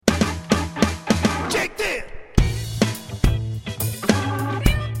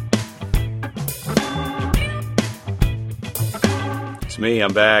me.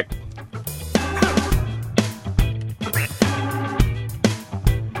 I'm back.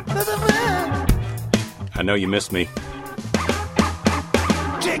 I know you missed me.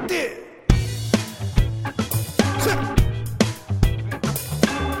 Jakethis.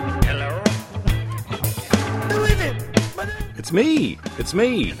 Hello. Who is it? It's me. It's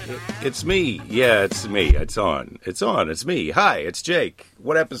me. It's me. Yeah, it's me. It's on. It's on. It's me. Hi, it's Jake.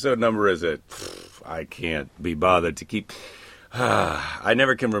 What episode number is it? I can't be bothered to keep... I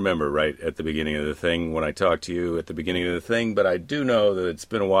never can remember right at the beginning of the thing when I talk to you at the beginning of the thing, but I do know that it's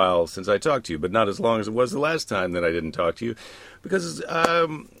been a while since I talked to you, but not as long as it was the last time that I didn't talk to you, because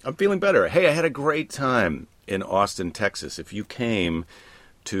I'm feeling better. Hey, I had a great time in Austin, Texas. If you came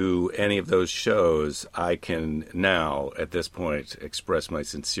to any of those shows, I can now, at this point, express my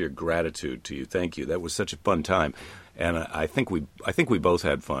sincere gratitude to you. Thank you. That was such a fun time, and I think we both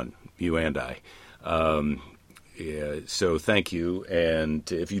had fun, you and I. Yeah, so thank you, and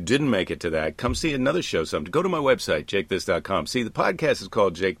if you didn't make it to that, come see another show sometime. Go to my website, Jakethis.com. See, the podcast is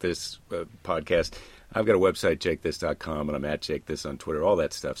called Jakethis Podcast. I've got a website, Jakethis.com, and I'm at Jakethis on Twitter, all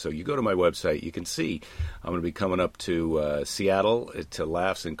that stuff. So you go to my website, you can see I'm going to be coming up to Seattle, to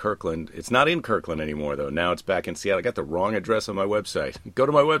Laughs in Kirkland. It's not in Kirkland anymore, though. Now it's back in Seattle. I got the wrong address on my website. Go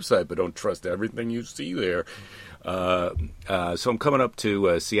to my website, but don't trust everything you see there. So I'm coming up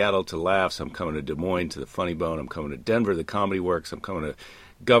to Seattle to Laughs. I'm coming to Des Moines to the Funny Bone. I'm coming to Denver, the Comedy Works. I'm coming to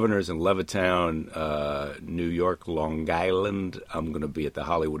Governors in Levittown, New York, Long Island. I'm going to be at the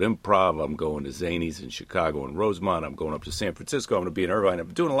Hollywood Improv. I'm going to Zanies in Chicago and Rosemont. I'm going up to San Francisco. I'm going to be in Irvine.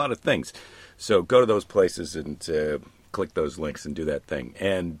 I'm doing a lot of things. So go to those places and click those links and do that thing.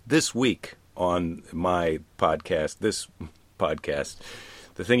 And this week on my podcast,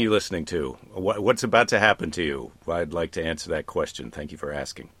 the thing you're listening to, what's about to happen to you? I'd like to answer that question. Thank you for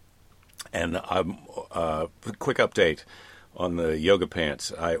asking. And quick update on the yoga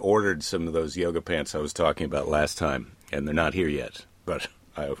pants. I ordered some of those yoga pants I was talking about last time, and they're not here yet. But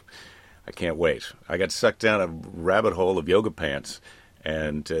I can't wait. I got sucked down a rabbit hole of yoga pants,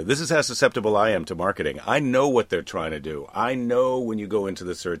 and this is how susceptible I am to marketing. I know what they're trying to do. I know when you go into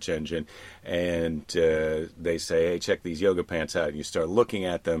the search engine and they say, hey, check these yoga pants out, and you start looking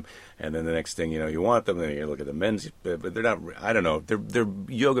at them, and then the next thing you know, you want them, then you look at the men's, but they're not, I don't know, they're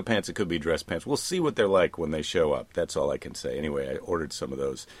yoga pants. It could be dress pants. We'll see what they're like when they show up. That's all I can say. Anyway, I ordered some of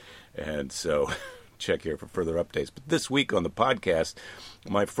those, and so... check here for further updates. But this week on the podcast,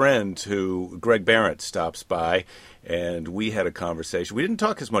 my friend Greg Behrendt, stops by, and we had a conversation. We didn't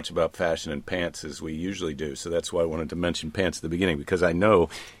talk as much about fashion and pants as we usually do, so that's why I wanted to mention pants at the beginning, because I know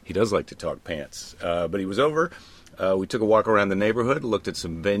he does like to talk pants. But he was over. We took a walk around the neighborhood, looked at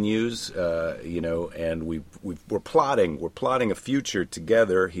some venues, and we're plotting a future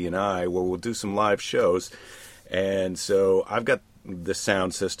together, he and I, where we'll do some live shows. And so I've got the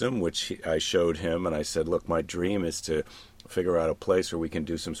sound system, which I showed him, and I said, look, my dream is to figure out a place where we can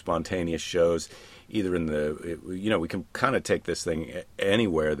do some spontaneous shows, either in we can kind of take this thing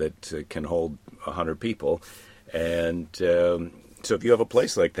anywhere that can hold 100 people. And so if you have a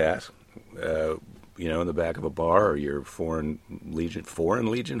place like that, in the back of a bar, or your Foreign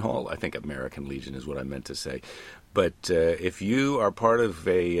Legion Hall, I think American Legion is what I meant to say. But if you are part of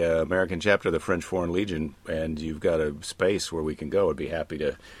a American chapter of the French Foreign Legion and you've got a space where we can go, I'd be happy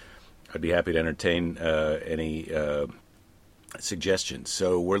to entertain any suggestions.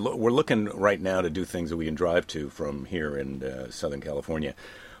 So we're looking right now to do things that we can drive to from here in Southern California.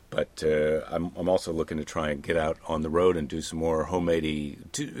 But I'm also looking to try and get out on the road and do some more homemade-y.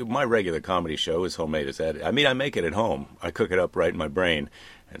 My regular comedy show is homemade as that. I mean, I make it at home. I cook it up right in my brain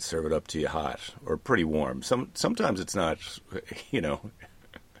and serve it up to you hot or pretty warm. Sometimes it's not,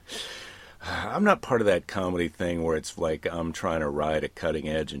 I'm not part of that comedy thing where it's like I'm trying to ride a cutting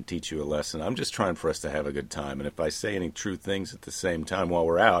edge and teach you a lesson. I'm just trying for us to have a good time. And if I say any true things at the same time while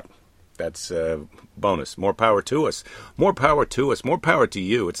we're out, that's a bonus. More power to us. More power to us. More power to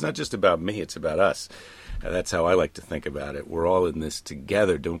you. It's not just about me. It's about us. And that's how I like to think about it. We're all in this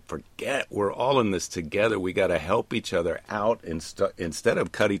together. Don't forget, we're all in this together. We got to help each other out instead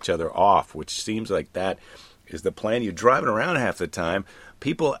of cut each other off, which seems like that is the plan. You're driving around half the time.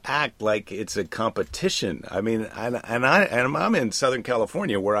 People act like it's a competition. I mean, and I'm in Southern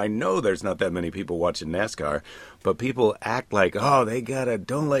California where I know there's not that many people watching NASCAR, but people act like, oh,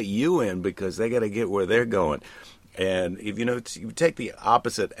 don't let you in because they got to get where they're going. And if you take the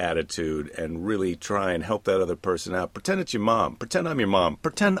opposite attitude and really try and help that other person out, pretend it's your mom, pretend I'm your mom,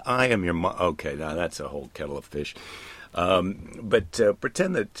 pretend I am your mom. Okay, now that's a whole kettle of fish. But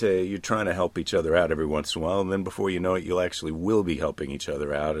pretend that you're trying to help each other out every once in a while, and then before you know it, will be helping each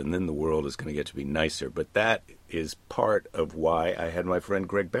other out, and then the world is going to get to be nicer. But that is part of why I had my friend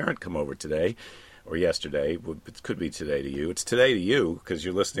Greg Behrendt come over today, or yesterday. It could be today to you. It's today to you because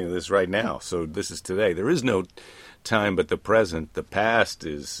you're listening to this right now. So this is today. There is no time but the present. The past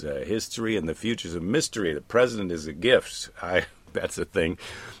is history, and the future is a mystery. The present is a gift. That's a thing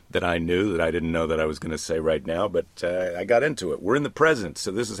that I knew that I didn't know that I was going to say right now, but I got into it. We're in the present,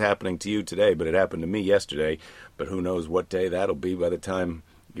 so this is happening to you today, but it happened to me yesterday, but who knows what day that'll be by the time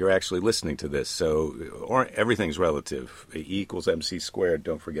you're actually listening to this. So everything's relative. E equals MC squared,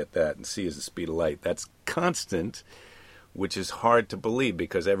 don't forget that, and C is the speed of light. That's constant, which is hard to believe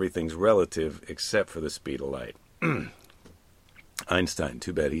because everything's relative except for the speed of light. Einstein,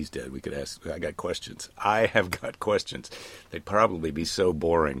 too bad he's dead. We could ask. I got questions. I have got questions. They'd probably be so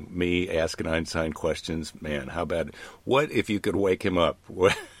boring. Me asking Einstein questions, man. How bad? What if you could wake him up?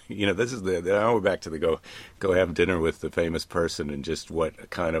 What, this is now we're back to the go have dinner with the famous person, and just what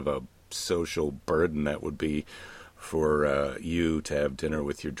kind of a social burden that would be for you to have dinner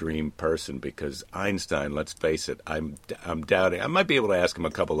with your dream person. Because Einstein, let's face it, I'm doubting. I might be able to ask him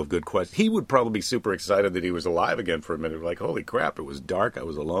a couple of good questions. He would probably be super excited that he was alive again for a minute. Like, holy crap, it was dark. I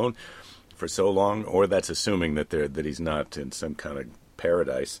was alone for so long. Or that's assuming that he's not in some kind of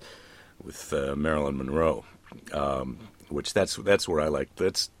paradise with Marilyn Monroe. Which that's where I like.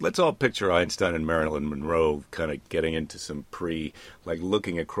 Let's all picture Einstein and Marilyn Monroe kind of getting into some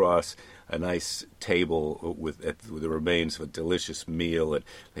looking across a nice table with the remains of a delicious meal, and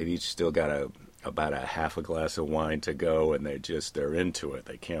they've each still got about a half a glass of wine to go, and they're into it.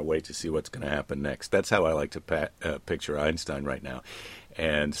 They can't wait to see what's going to happen next. That's how I like to picture Einstein right now.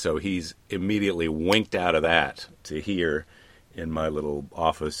 And so he's immediately winked out of that to here in my little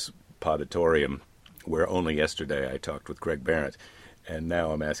office poditorium, where only yesterday I talked with Greg Behrendt, and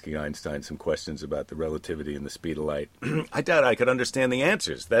now I'm asking Einstein some questions about the relativity and the speed of light. I doubt I could understand the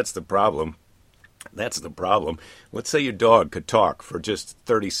answers. That's the problem. Let's say your dog could talk for just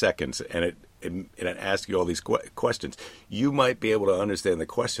 30 seconds, and it asks you all these questions. You might be able to understand the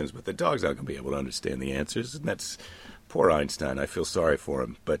questions, but the dog's not going to be able to understand the answers, and that's poor Einstein. I feel sorry for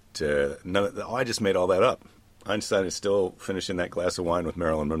him, but I just made all that up. Einstein is still finishing that glass of wine with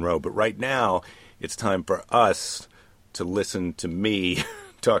Marilyn Monroe, but right now it's time for us to listen to me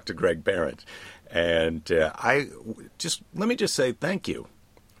talk to Greg Behrendt. And let me just say thank you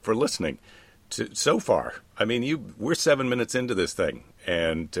for listening so far. I mean, we're 7 minutes into this thing,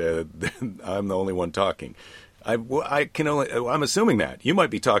 and I'm the only one talking. I'm assuming that. You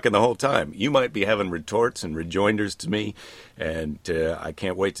might be talking the whole time. You might be having retorts and rejoinders to me, and I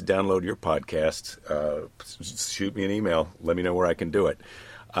can't wait to download your podcast. Shoot me an email. Let me know where I can do it.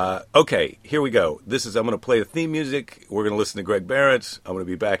 Okay, here we go. I'm going to play the theme music. We're going to listen to Greg Behrendt. I'm going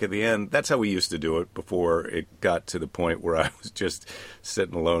to be back at the end. That's how we used to do it before it got to the point where I was just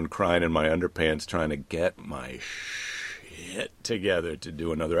sitting alone crying in my underpants trying to get my shit together to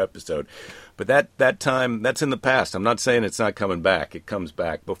do another episode. But that time, that's in the past. I'm not saying it's not coming back. It comes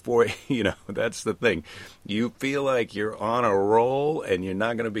back. Before, that's the thing. You feel like you're on a roll and you're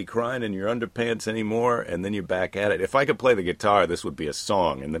not going to be crying in your underpants anymore, and then you're back at it. If I could play the guitar, this would be a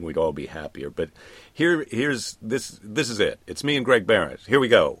song, and then we'd all be happier. But here's this is it. It's me and Greg Behrendt. Here we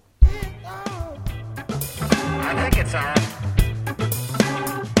go. I think it's on.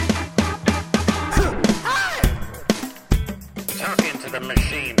 Talk into the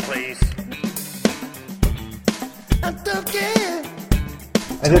machine, please.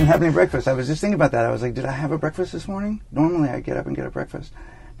 I didn't have any breakfast. I was just thinking about that. I was like, did I have a breakfast this morning? Normally I get up and get a breakfast.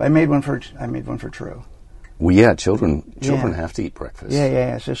 But I made one for True. Well, yeah, children have to eat breakfast.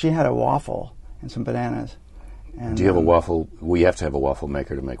 Yeah. So she had a waffle and some bananas. And, do you have a waffle? We have to have a waffle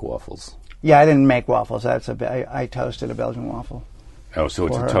maker to make waffles. Yeah, I didn't make waffles. I toasted a Belgian waffle. Oh, so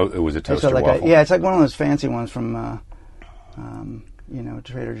it was a toaster waffle? It's like one of those fancy ones from,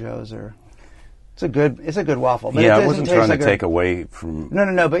 Trader Joe's or... It's a good waffle. But I wasn't trying to take away from...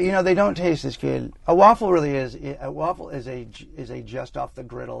 No, but they don't taste as good. A waffle really is... A waffle is a just off the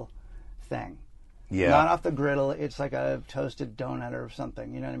griddle thing. Yeah. Not off the griddle. It's like a toasted donut or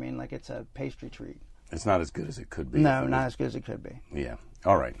something. You know what I mean? Like it's a pastry treat. It's not as good as it could be. No, not as good as it could be. Yeah.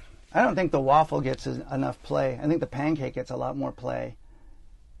 All right. I don't think the waffle gets enough play. I think the pancake gets a lot more play.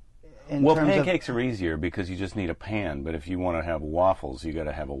 Pancakes are easier because you just need a pan. But if you want to have waffles, you got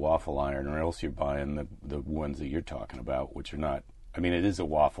to have a waffle iron, or else you're buying the ones that you're talking about, which are not. I mean, it is a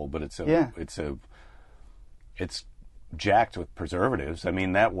waffle, but it's jacked with preservatives. I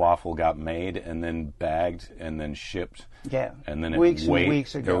mean, that waffle got made and then bagged and then shipped. Yeah. And then weeks and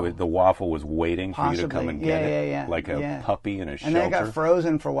weeks ago. The waffle was waiting for you to come and get it. Yeah. Like a puppy in a shelter. And then it got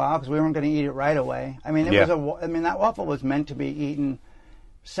frozen for a while because we weren't going to eat it right away. I mean, that waffle was meant to be eaten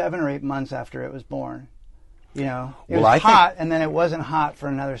 7 or 8 months after it was born. You know, it was hot, and then it wasn't hot for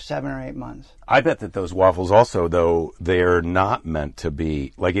another 7 or 8 months. I bet that those waffles also, though, they're not meant to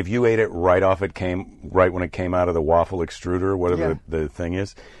be, like if you ate it right when it came out of the waffle extruder, whatever the thing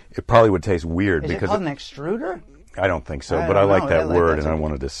is, it probably would taste weird. Is it called an extruder? I don't think so, but I like that word, and I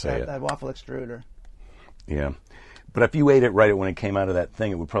wanted to say it. That waffle extruder. Yeah. But if you ate it right when it came out of that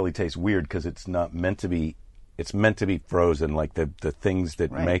thing, it would probably taste weird because it's not meant to be, it's meant to be frozen, like the things that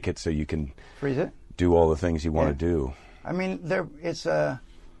make it so you can freeze it. Do all the things you want to do. I mean, it's a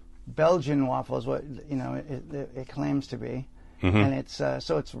Belgian waffle is what it claims to be, and it's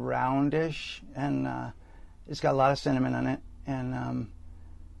so it's roundish and it's got a lot of cinnamon on it, and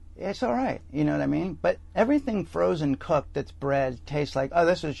it's all right. You know what I mean? But everything frozen cooked that's bread tastes like, oh,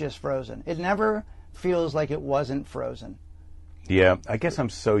 this was just frozen. It never feels like it wasn't frozen. Yeah, I guess I'm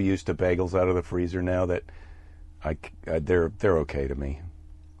so used to bagels out of the freezer now that they're okay to me.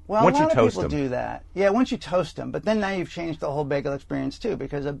 Well, a lot of people do that. Yeah, once you toast them. But then now you've changed the whole bagel experience, too,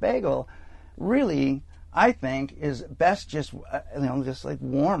 because a bagel really, I think, is best just like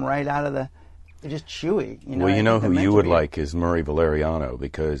warm right out of just chewy. You know, well, you know who you would like is Murray Valeriano,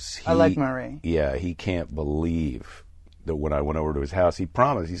 because I like Murray. Yeah, he can't believe that when I went over to his house, he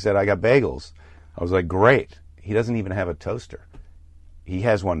promised. He said, I got bagels. I was like, great. He doesn't even have a toaster. He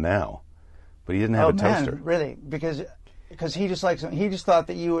has one now, but he didn't have a toaster. Really? Because he just likes them. He just thought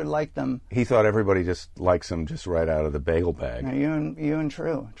that you would like them. He thought everybody just likes them just right out of the bagel bag. No, you and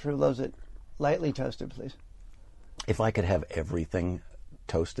True. True loves it lightly toasted, please. If I could have everything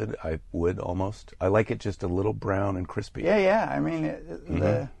toasted, I would almost. I like it just a little brown and crispy. Yeah. I mean,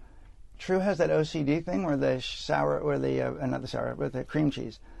 the True has that OCD thing where the with the cream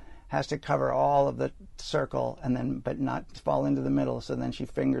cheese has to cover all of the circle but not fall into the middle. So then she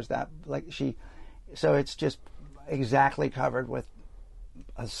fingers that so it's just exactly covered with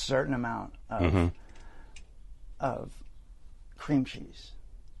a certain amount of cream cheese.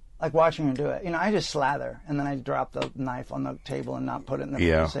 Like watching her do it. I just slather and then I drop the knife on the table and not put it in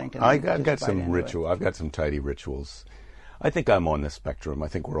the sink. And I've got some ritual. I've got some tidy rituals. I think I'm on the spectrum. I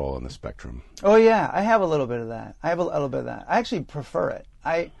think we're all on the spectrum. Oh yeah, I have a little bit of that. I actually prefer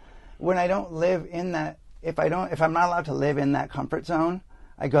it. When I don't live in that, if I'm not allowed to live in that comfort zone,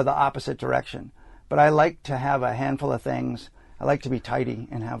 I go the opposite direction. But I like to have a handful of things. I like to be tidy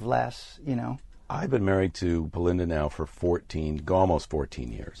and have less, I've been married to Belinda now for almost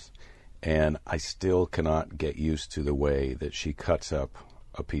 14 years. And I still cannot get used to the way that she cuts up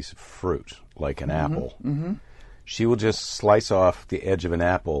a piece of fruit, like an apple. Mm-hmm. She will just slice off the edge of an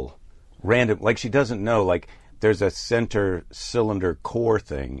apple random, like she doesn't know, like there's a center cylinder core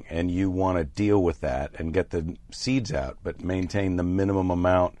thing, and you want to deal with that and get the seeds out, but maintain the minimum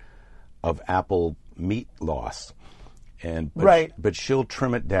amount of apple meat loss. But she'll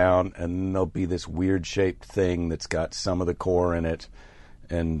trim it down, and there'll be this weird shaped thing that's got some of the core in it,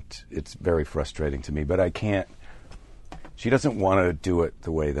 and it's very frustrating to me. But I can't. She doesn't want to do it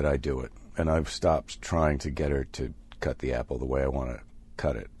the way that I do it, and I've stopped trying to get her to cut the apple the way I want to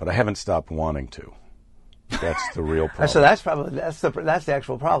cut it. But I haven't stopped wanting to. That's the real problem. So that's the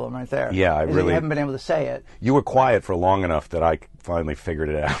actual problem right there. Yeah, I really you haven't been able to say it. You were quiet for long enough that I finally figured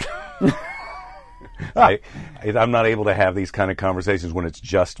it out. I'm not able to have these kind of conversations when it's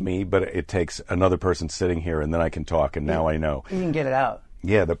just me, but it takes another person sitting here, and then I can talk, and now I know. You can get it out.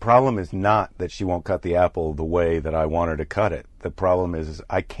 Yeah, the problem is not that she won't cut the apple the way that I want her to cut it. The problem is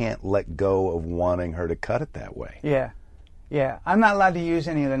I can't let go of wanting her to cut it that way. Yeah. Yeah, I'm not allowed to use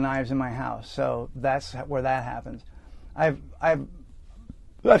any of the knives in my house, so that's where that happens. I've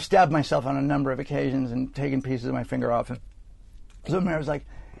stabbed myself on a number of occasions and taken pieces of my finger off. And so Mary's like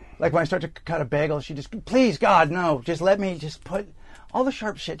when I start to cut a bagel, she just, please God, no, just let me just put all the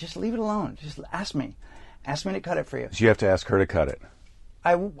sharp shit, just leave it alone. Just ask me to cut it for you. So you have to ask her to cut it.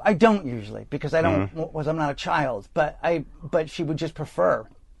 I don't usually because I don't, I'm not a child, but she would just prefer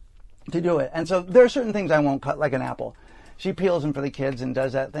to do it. And so there are certain things I won't cut, like an apple. She peels them for the kids and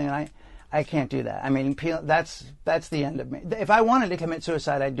does that thing, and I can't do that. I mean, that's the end of me. If I wanted to commit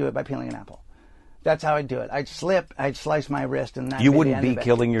suicide, I'd do it by peeling an apple. That's how I'd do it. I'd slip, I'd slice my wrist, and that. You wouldn't be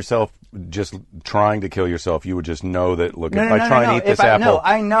killing yourself, just trying to kill yourself. You would just know that. Look, if I try and eat this apple,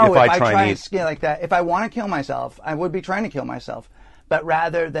 I know if I try and skin like that. If I want to kill myself, I would be trying to kill myself. But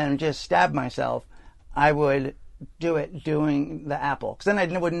rather than just stab myself, I would do it doing the apple, because then I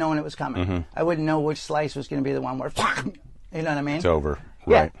wouldn't know when it was coming. Mm-hmm. I wouldn't know which slice was going to be the one where, you know what I mean? It's over.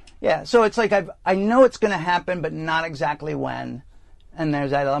 Yeah, Right. yeah. So it's like I know it's going to happen, but not exactly when. And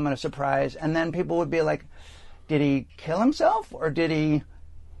there's that element of surprise. And then people would be like, did he kill himself or did he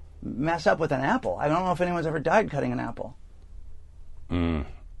mess up with an apple? I don't know if anyone's ever died cutting an apple.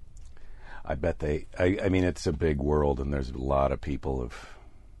 I bet I mean, it's a big world, and there's a lot of people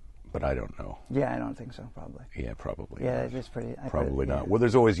but I don't know. Yeah, I don't think so, probably. Yeah, probably. Yeah, not. it's pretty... Probably not. Yeah. Well,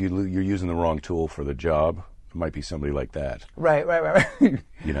 there's always, you're using the wrong tool for the job. It might be somebody like that. Right.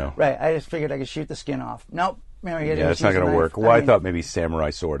 You know? Right, I just figured I could shoot the skin off. Nope. Yeah, that's not going to work. Well, I thought maybe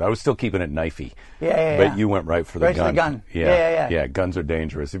samurai sword. I was still keeping it knifey. Yeah. But you went right for the gun. Right for the gun. Yeah. Yeah, guns are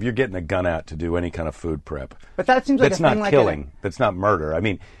dangerous. If you're getting a gun out to do any kind of food prep. But that seems like that's a not thing killing. like That's not murder. I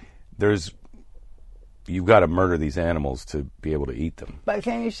mean, you've got to murder these animals to be able to eat them. But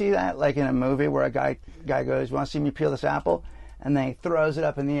can't you see that, like in a movie where a guy goes, "You want to see me peel this apple?" And then he throws it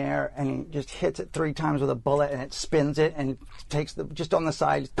up in the air and he just hits it 3 times with a bullet and it spins it and takes just on the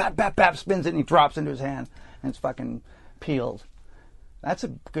side, bap, bap, bap, spins it and he drops into his hand and it's fucking peeled. That's a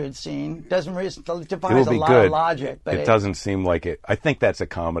good scene. Doesn't really defies a lot of logic, but it doesn't seem like it. I think that's a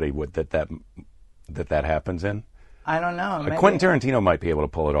comedy with that happens in. I don't know. Quentin Tarantino might be able to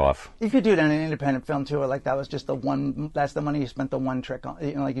pull it off. You could do it in an independent film too, or like that was just the one. That's the money you spent the one trick on.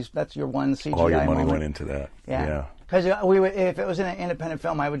 You know, like that's your one CGI. All your money moment. went into that. Yeah. Because if it was in an independent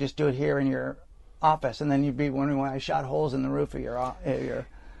film, I would just do it here in your office, and then you'd be wondering why I shot holes in the roof of your.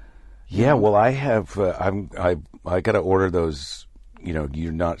 Yeah. Well, I have. I got to order those. You know,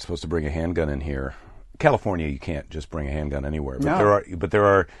 you're not supposed to bring a handgun in here. California, you can't just bring a handgun anywhere. But there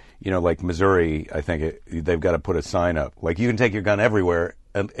are, you know, like Missouri, I think they've got to put a sign up. Like, you can take your gun everywhere,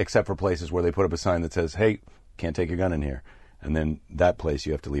 except for places where they put up a sign that says, "Hey, can't take your gun in here." And then that place,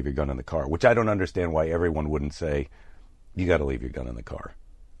 you have to leave your gun in the car, which I don't understand why everyone wouldn't say, you got to leave your gun in the car.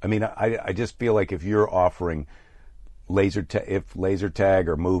 I mean, I just feel like if you're offering laser tag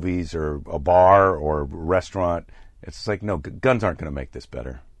or movies or a bar or restaurant, it's like, no, guns aren't going to make this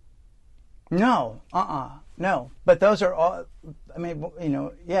better. No, no. But those are all. I mean, you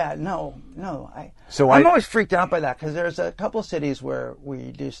know, yeah, no. I'm always freaked out by that because there's a couple cities where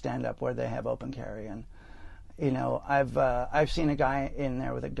we do stand up where they have open carry, and you know, I've seen a guy in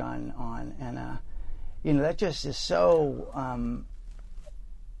there with a gun on, and you know, that just is so.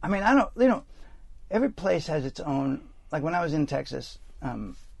 I mean, every place has its own. Like when I was in Texas.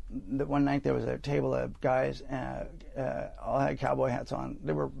 The one night there was a table of guys, all had cowboy hats on.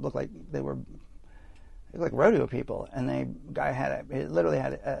 They looked like rodeo people, and the guy literally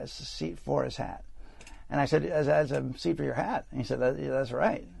had a seat for his hat. And I said, "That's a seat for your hat." And he said, "That's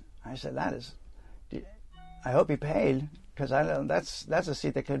right." I said, I hope he paid because I don't. That's a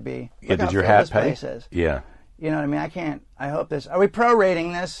seat that could be. Yeah, did your hat pay? Yeah. You know what I mean? I can't. I hope this. Are we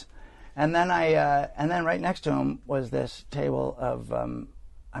prorating this? And then and then right next to him was this table of.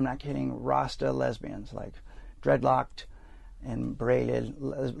 I'm not kidding, Rasta lesbians, like dreadlocked and braided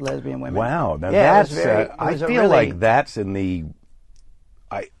lesbian women. Wow, now that's. I feel like that's in the.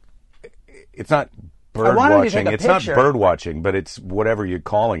 It's not bird watching. It's not bird watching, but it's whatever you're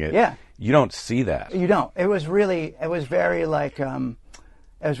calling it. Yeah. You don't see that. You don't. It was very like. It was very like,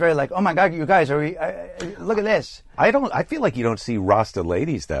 oh my God, you guys look at this. I feel like you don't see Rasta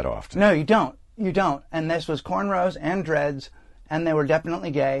ladies that often. No, you don't. You don't. And this was cornrows and dreads. And they were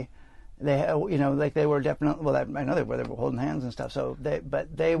definitely gay. They, you know, like they were definitely. Well, I know they were holding hands and stuff. So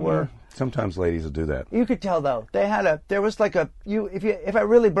they were. Sometimes ladies will do that. You could tell though. There was like if I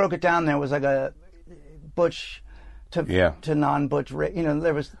really broke it down, there was like a butch to non-butch. You know,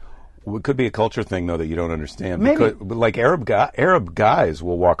 there was. Well, it could be a culture thing though that you don't understand. Maybe. Because, like Arab guys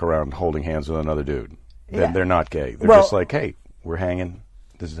will walk around holding hands with another dude. They're not gay. They're just like, hey, we're hanging.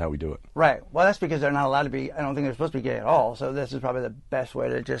 This is how we do it. Right. Well, that's because they're not allowed to be. I don't think they're supposed to be gay at all. So this is probably the best way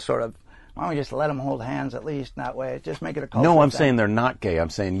to just sort of. Why don't we just let them hold hands at least that way? Just make it a culture. No, I'm saying they're not gay.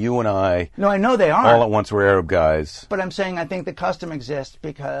 I'm saying you and I. No, I know they aren't. All at once we're Arab guys. But I'm saying I think the custom exists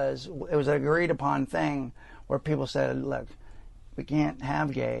because it was an agreed upon thing where people said, look, we don't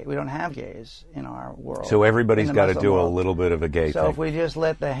have gays in our world. So everybody's got to do a little bit of a gay thing. So if we just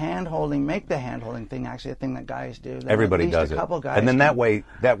let the make the hand-holding thing actually a thing that guys do. Everybody does it. Guys and then that way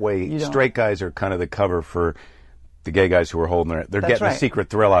straight guys are kind of the cover for the gay guys who are holding it. They're getting a secret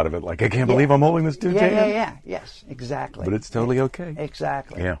thrill out of it. Like, I can't believe I'm holding this dude's hand. Yeah. Yes, exactly. But it's totally okay.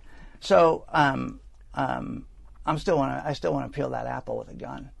 Exactly. Yeah. So I still want to peel that apple with a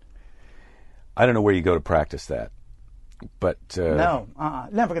gun. I don't know where you go to practice that. But no,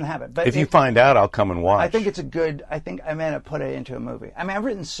 never going to happen. But if you find out, I'll come and watch. I think it's a good. I think I'm going to put it into a movie. I mean, I've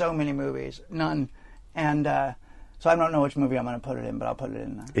written so many movies, none, and So I don't know which movie I'm going to put it in, but I'll put it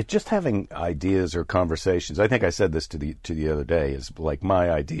in there. It's just having ideas or conversations. I think I said this to the other day. Is like my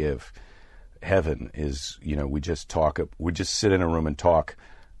idea of heaven is, we just sit in a room and talk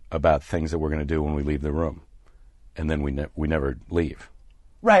about things that we're going to do when we leave the room, and then we never leave.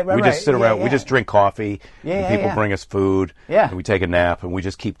 Right. We just sit around. We just drink coffee. And people bring us food. Yeah. And we take a nap, and we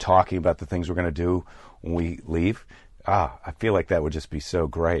just keep talking about the things we're going to do when we leave. I feel like that would just be so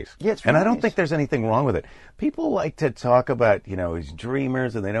great. Yeah, it's and I don't nice. think there's anything wrong with it. People like to talk about, as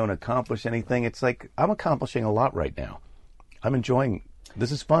dreamers and they don't accomplish anything. It's like, I'm accomplishing a lot right now. I'm enjoying,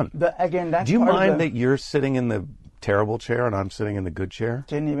 this is fun. That's Do you part mind of that you're sitting in the terrible chair and I'm sitting in the good chair?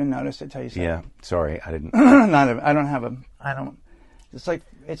 Didn't even notice it till you said Yeah, sorry, I didn't.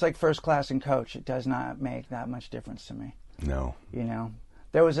 It's like first class and coach. It does not make that much difference to me. No.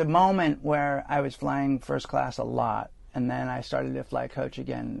 There was a moment where I was flying first class a lot, and then I started to fly coach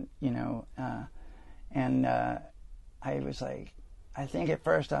again, and I was like, I think at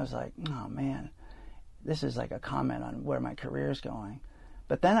first I was like, oh man, this is like a comment on where my career's going.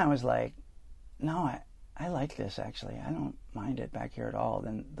 But then I was like, no, I like this actually. I don't mind it back here at all.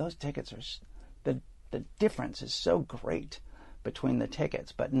 Then those tickets are, the difference is so great between the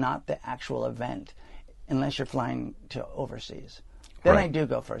tickets, but not the actual event, unless you're flying to overseas. Then Right. I do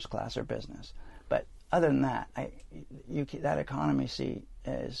go first class or business. But other than that, that economy seat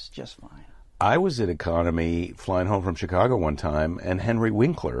is just fine. I was in economy flying home from Chicago one time, and Henry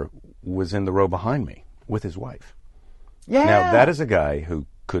Winkler was in the row behind me with his wife. Yeah. Now, that is a guy who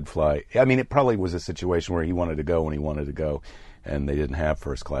could fly. I mean, it probably was a situation where he wanted to go when he wanted to go, and they didn't have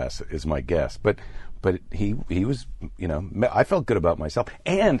first class, is my guess. But he was, I felt good about myself.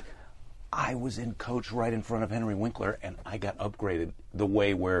 And I was in coach right in front of Henry Winkler, and I got upgraded the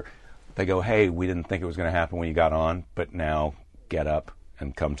way where they go, hey, we didn't think it was going to happen when you got on, but now get up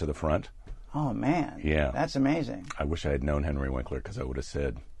and come to the front. Oh, man. Yeah. That's amazing. I wish I had known Henry Winkler, because I would have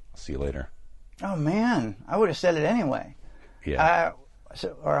said, see you later. Oh, man. I would have said it anyway. Yeah.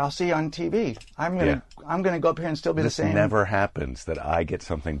 Or I'll see you on TV. I'm gonna go up here and still be This the same. never happens that I get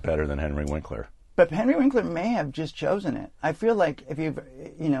something better than Henry Winkler. But Henry Winkler may have just chosen it. I feel like if you've,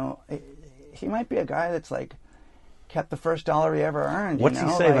 he might be a guy that's like kept the first dollar he ever earned. What's he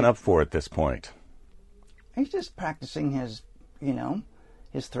saving up for at this point? He's just practicing his,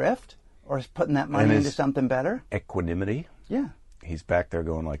 his thrift, or he's putting that money into something better. Equanimity. Yeah. He's back there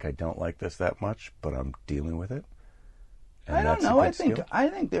going like, I don't like this that much, but I'm dealing with it. And I don't that's a know. good I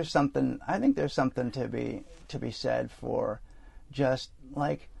think skill. there's something to be said for just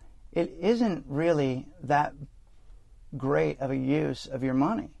like it isn't really that great of a use of your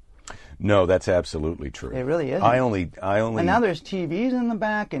money. No, that's absolutely true. It really isn't. I only. And now there's TVs in the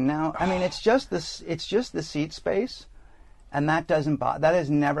back, and now it's just this. It's just the seat space, and that that has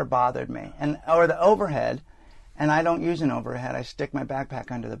never bothered me. Or the overhead, and I don't use an overhead. I stick my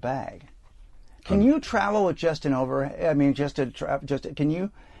backpack under the bag. Can you travel with just an overhead? I mean, can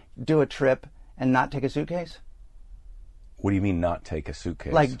you do a trip and not take a suitcase? What do you mean not take a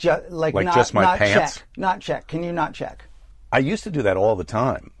suitcase? Like not, just my not pants? Check, not check. Can you not check? I used to do that all the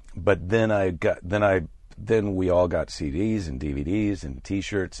time, but then we all got CDs and DVDs and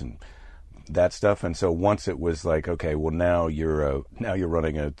T-shirts and that stuff, and so once it was like, okay, well now you're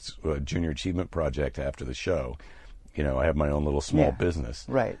running a junior achievement project after the show. I have my own little small business.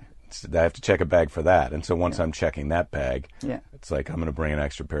 Right. I have to check a bag for that, and so once I'm checking that bag, it's like I'm going to bring an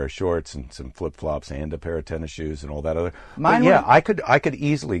extra pair of shorts and some flip flops and a pair of tennis shoes and all that other. I could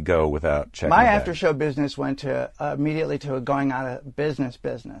easily go without checking. My after show business went to immediately to a going out of business.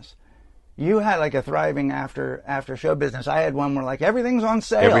 You had like a thriving after show business. I had one where like everything's on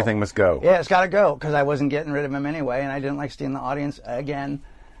sale. Everything must go. Yeah, it's got to go because I wasn't getting rid of them anyway, and I didn't like stealing the audience again.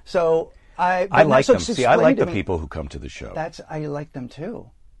 So I like them. So See, I like the me, people who come to the show. I like them too.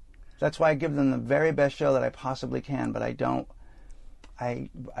 That's why I give them the very best show that I possibly can, but I don't. I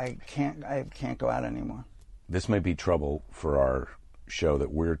can't go out anymore. This may be trouble for our show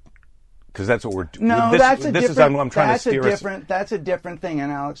that we're, because that's what we're. No, that's a different. I'm trying to steer us. That's a different thing,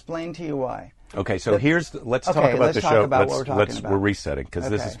 and I'll explain to you why. Okay, so let's talk about the show. We're resetting because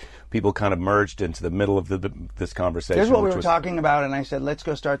this is people kind of merged into the middle of this conversation. Here's what we were talking about, and I said, let's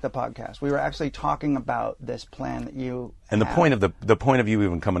go start the podcast. We were actually talking about this plan that you. And the point of you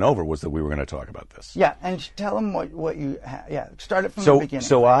even coming over was that we were going to talk about this. Yeah, and tell them what you. Start it from the beginning.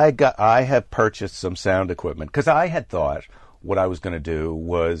 So I have purchased some sound equipment because I had thought. What I was going to do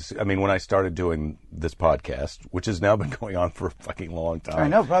was, when I started doing this podcast, which has now been going on for a fucking long time. I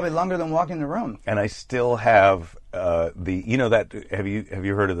know, probably longer than walking the room. And I still have have you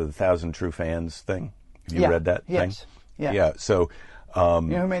heard of the 1,000 True Fans thing? Have you read that thing? Yeah. Yeah. So, you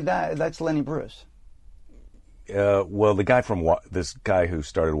know who made that? That's Lenny Bruce. Well, this guy who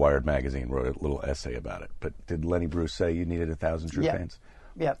started Wired magazine wrote a little essay about it. But did Lenny Bruce say you needed 1,000 true fans?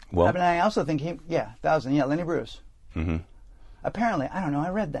 Yeah. Well, I mean, I also think 1,000. Yeah, Lenny Bruce. Mm-hmm. Apparently, I don't know. I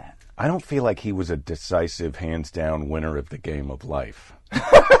read that. I don't feel like he was a decisive, hands-down winner of the game of life.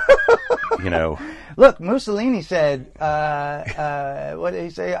 Look, Mussolini said, what did he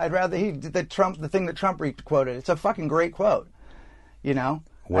say? I'd rather the thing that Trump quoted. It's a fucking great quote. I'd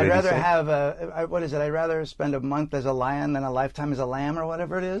rather have I'd rather spend a month as a lion than a lifetime as a lamb, or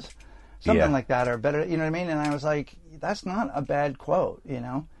whatever it is. Something like that, or better, you know what I mean? And I was like, that's not a bad quote,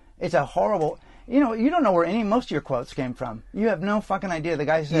 It's a horrible... you don't know where most of your quotes came from. You have no fucking idea. The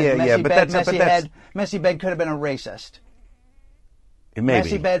guy said, messy bed could have been a racist. Maybe.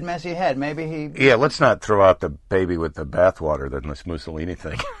 Messy bed, messy head. Maybe he... Yeah, let's not throw out the baby with the bathwater than this Mussolini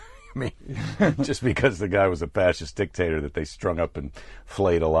thing. I mean, just because the guy was a fascist dictator that they strung up and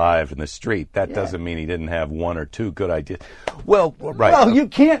flayed alive in the street, that doesn't mean he didn't have one or two good ideas. Well, right. Well, you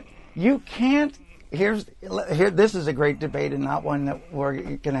can't... This is a great debate and not one that we're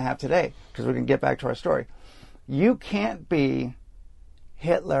going to have today, because we're going to get back to our story. You can't be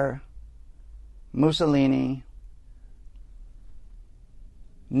Hitler, Mussolini,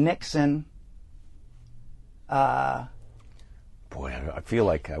 Nixon. Boy, I feel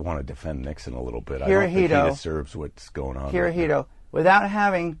like I want to defend Nixon a little bit. Hirohito, I don't think he deserves what's going on. Hirohito, without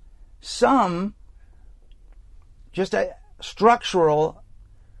having some just a structural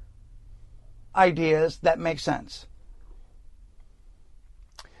ideas that make sense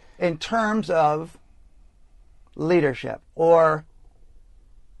in terms of leadership or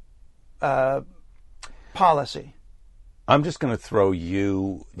policy. I'm just going to throw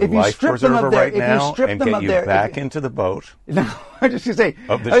you the life preserver right now and get you back into the boat. No, I was just going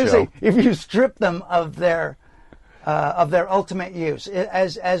to say, if you strip them of their ultimate use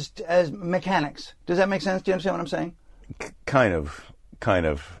as mechanics, does that make sense? Do you understand what I'm saying? Kind of.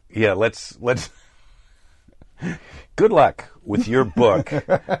 Yeah, let's. Good luck with your book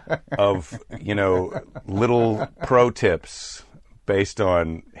of little pro tips based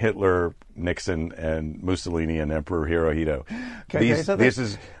on Hitler, Nixon, and Mussolini and Emperor Hirohito. Okay,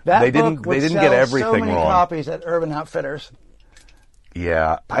 They didn't get everything so many wrong. Copies at Urban Outfitters.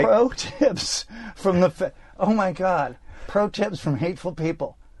 Yeah, Pro tips from oh my God, pro tips from hateful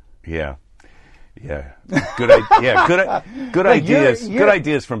people. Yeah. Good ideas. Good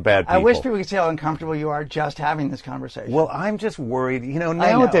ideas from bad people. I wish people could see how uncomfortable you are just having this conversation. Well, I'm just worried.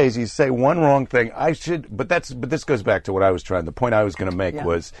 Nowadays you say one wrong thing. But this goes back to what I was trying. The point I was going to make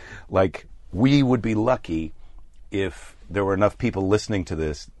was like we would be lucky if there were enough people listening to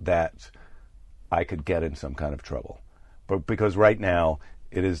this that I could get in some kind of trouble. But because right now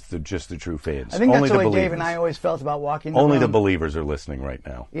it is just the true fans. I think that's the way Dave and I always felt about Walking the Room. Only the believers are listening right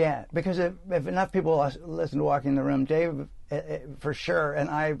now. Yeah, because if enough people listen to Walking the Room, Dave, for sure, and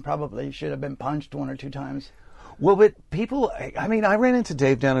I probably should have been punched one or two times. Well, but people, I ran into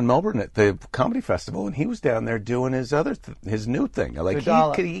Dave down in Melbourne at the comedy festival, and he was down there doing his his new thing. Like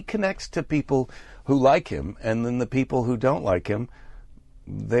he connects to people who like him, and then the people who don't like him,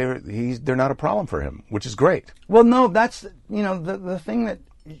 they're not a problem for him, which is great. Well, no, that's the thing that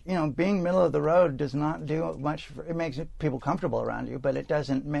being middle of the road does not do much. It makes people comfortable around you, but it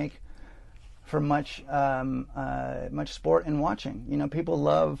doesn't make for much sport in watching. People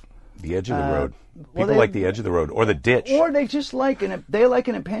love the edge of the road. People like the edge of the road or the ditch, or they just like an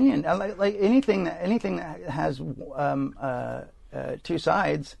opinion. Like anything that has two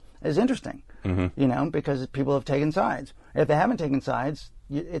sides is interesting. Mm-hmm. Because people have taken sides. If they haven't taken sides,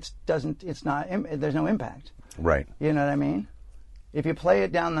 there's no impact. Right. You know what I mean? If you play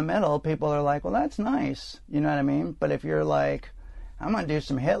it down the middle, people are like, well, that's nice. You know what I mean? But if you're like, I'm going to do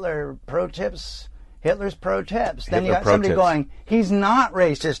some Hitler's pro tips, then you got somebody going, he's not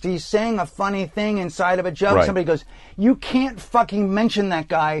racist. He's saying a funny thing inside of a joke. Right. Somebody goes, you can't fucking mention that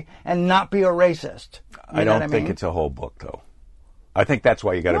guy and not be a racist. I don't think it's a whole book, though. I think that's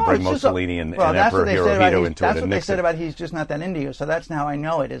why you got to bring Mussolini and Emperor Hirohito into it. That's what they said about he's just not that into you. So that's how I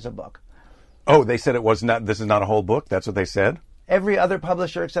know it is a book. Oh, they said it was not. This is not a whole book. That's what they said. Every other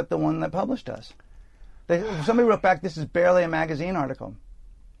publisher except the one that published us. Somebody wrote back, this is barely a magazine article.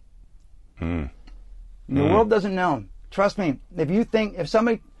 The world doesn't know. Trust me. If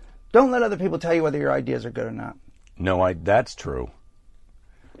somebody, don't let other people tell you whether your ideas are good or not. No, that's true.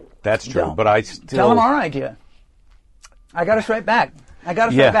 That's true. Don't. But I still tell them our idea. I got us right back.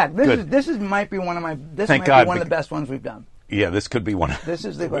 This might be one of the best ones we've done. Yeah, this could be one. This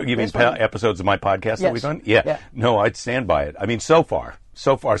is the. You mean episodes of my podcast that we've done? Yeah. No, I'd stand by it. I mean, so far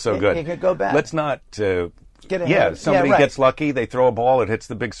so good. It could go back. Let's not get a Yeah, hit. somebody right. gets lucky, they throw a ball, it hits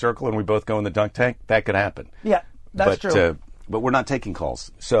the big circle, and we both go in the dunk tank. That could happen. Yeah, that's true. But we're not taking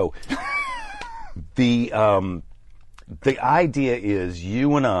calls. So the idea is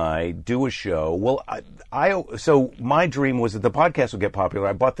you and I do a show. Well, so my dream was that the podcast would get popular.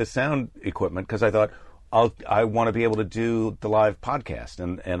 I bought this sound equipment because I thought I want to be able to do the live podcast,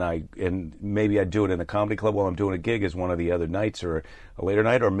 and maybe I'd do it in a comedy club while I'm doing a gig as one of the other nights or a later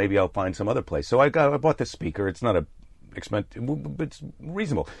night, or maybe I'll find some other place. So I bought this speaker. It's not expensive, but it's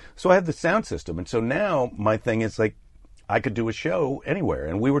reasonable. So I have the sound system, and so now my thing is like I could do a show anywhere.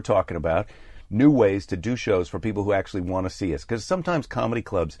 And we were talking about new ways to do shows for people who actually want to see us, because sometimes comedy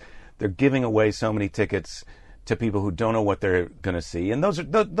clubs, they're giving away so many tickets to people who don't know what they're going to see, and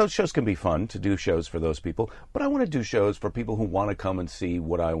those shows can be fun to do shows for those people. But I want to do shows for people who want to come and see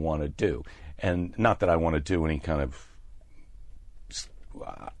what I want to do, and not that I want to do any kind of. It's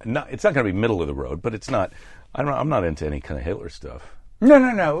not going to be middle of the road, but it's not. I'm not into any kind of Hitler stuff.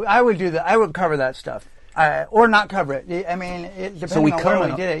 No. I would do that. I would cover that stuff. Or not cover it. I mean, depending on where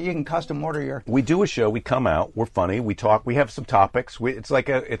we did it, you can custom order your. We do a show. We come out. We're funny. We talk. We have some topics. It's like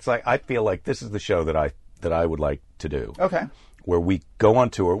I feel like this is the show that I would like to do. Okay. Where we go on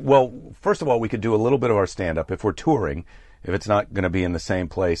tour. Well, first of all, we could do a little bit of our stand-up if we're touring. If it's not going to be in the same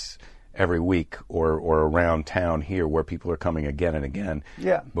place every week or around town here where people are coming again and again.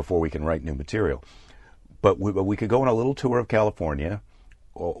 Yeah. Before we can write new material. But we could go on a little tour of California,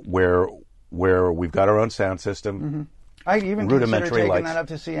 where we've got our own sound system. Mm-hmm. I even consider taking lights. that up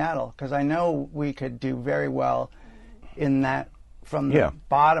to Seattle, because I know we could do very well in that from the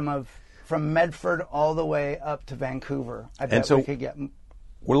bottom from Medford all the way up to Vancouver. I bet we could get.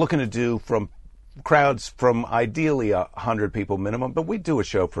 We're looking to do from crowds from ideally 100 people minimum, but we'd do a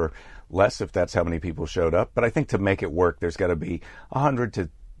show for less if that's how many people showed up. But I think to make it work, there's got to be 100 to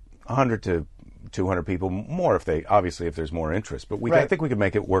 200 people, more if there's more interest. But I think we could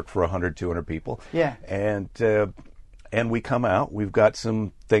make it work for 100, 200 people. Yeah. And we come out. We've got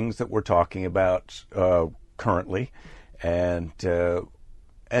some things that we're talking about currently, and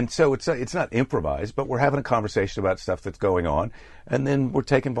so it's not improvised, but we're having a conversation about stuff that's going on, and then we're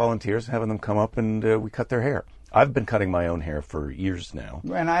taking volunteers, having them come up, and we cut their hair. I've been cutting my own hair for years now.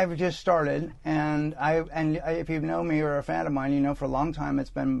 And I've just started, and if you know me or are a fan of mine, you know for a long time it's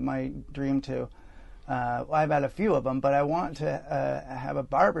been my dream to. I've had a few of them, but I want to have a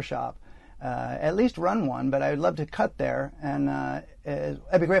barbershop, at least run one. But I would love to cut there, and it'd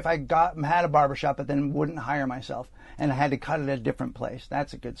be great if I had a barbershop, but then wouldn't hire myself, and I had to cut it at a different place.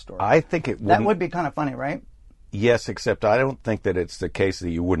 That's a good story. I think that would be kind of funny, right? Yes, except I don't think that it's the case that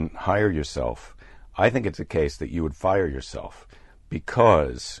you wouldn't hire yourself. I think it's a case that you would fire yourself,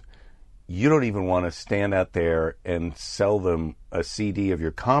 because you don't even want to stand out there and sell them a CD of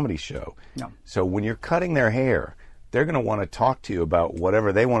your comedy show. No. So when you're cutting their hair, they're going to want to talk to you about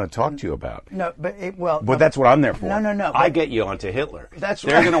whatever they want to talk to you about. No, but that's what I'm there for. No. I get you onto Hitler. That's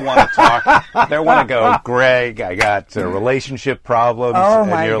They're right. going to want to talk. They want to go, Greg, I got relationship problems. Oh,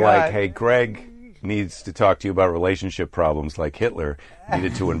 and my you're God. like, hey, Greg needs to talk to you about relationship problems like Hitler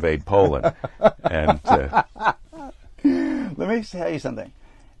needed to invade Poland. And let me tell you something.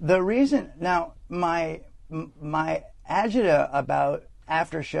 The reason now my agita about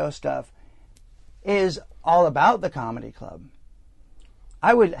after show stuff is all about the comedy club.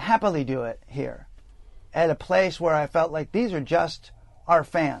 I would happily do it here at a place where I felt like these are just our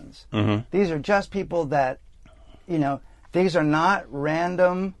fans. Mm-hmm. These are just people that, these are not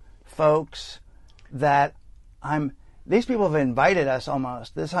random folks that these people have invited us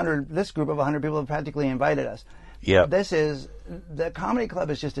almost. This group of 100 people have practically invited us. Yeah. The comedy club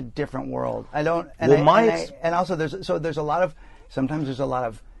is just a different world. Also there's a lot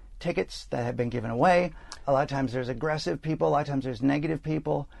of tickets that have been given away. A lot of times there's aggressive people. A lot of times there's negative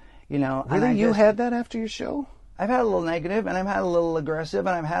people. Really, you had that after your show? I've had a little negative, and I've had a little aggressive,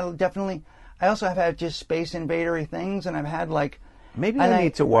 and I also have had just space invadery things, and I've had like. Maybe I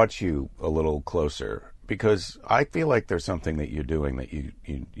need to watch you a little closer, because I feel like there's something that you're doing that you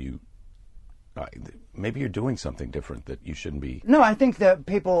maybe you're doing something different that you shouldn't be. No, I think that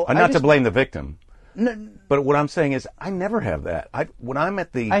people. Not to blame the victim. No, but what I'm saying is, I never have that. When I'm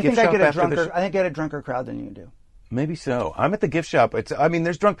at the I gift think shop I get a after drunker. I think I get a drunker crowd than you do. Maybe so. I'm at the gift shop.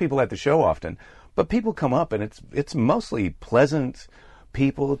 There's drunk people at the show often, but people come up and it's mostly pleasant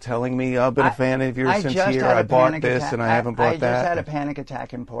people telling me, I've been a fan of yours since here. I bought this and I haven't bought that. I just had a panic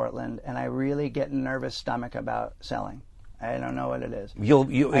attack in Portland, and I really get a nervous stomach about selling. I don't know what it is.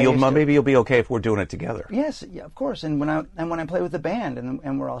 Maybe you'll be okay if we're doing it together. Yes, yeah, of course. And when I play with the band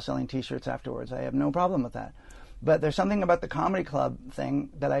and we're all selling T-shirts afterwards, I have no problem with that. But there's something about the comedy club thing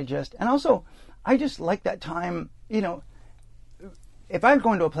that and also I just like that time, if I'm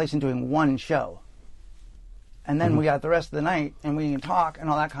going to a place and doing one show, and then we got the rest of the night and we can talk and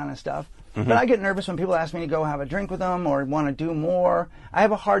all that kind of stuff. But I get nervous when people ask me to go have a drink with them or want to do more. I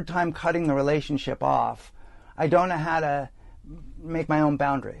have a hard time cutting the relationship off. I don't know how to make my own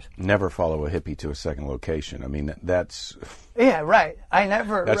boundaries. Never follow a hippie to a second location. I mean, that's... Yeah, right.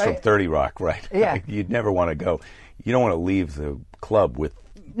 That's from 30 Rock, right? Yeah. You'd never want to go. You don't want to leave the club with...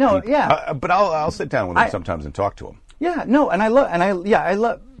 No, people. yeah. But I'll sit down with them sometimes and talk to them. Yeah, no, I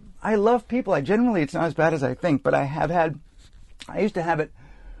love people. Generally, it's not as bad as I think, but I used to have it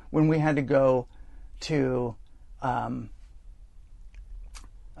when we had to go to the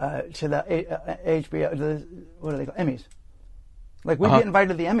HBO, what are they called? Emmys. Like, we'd get invited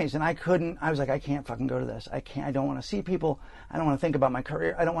to the Emmys, and I was like, I can't fucking go to this. I don't want to see people. I don't want to think about my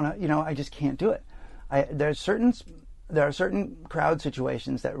career. I don't want to, I just can't do it. There are certain crowd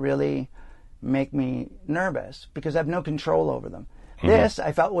situations that really make me nervous because I have no control over them. This,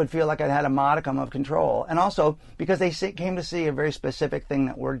 I felt, would feel like I had a modicum of control. And also, because they came to see a very specific thing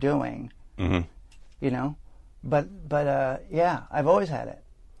that we're doing, But yeah, I've always had it.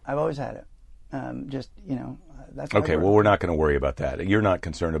 That's okay, well, we're not going to worry about that. You're not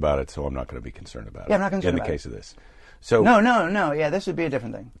concerned about it, so I'm not going to be concerned about it. Yeah, I'm not concerned in about the case it. of this. So No. Yeah, this would be a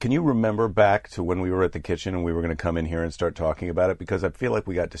different thing. Can you remember back to when we were at the kitchen and we were going to come in here and start talking about it? Because I feel like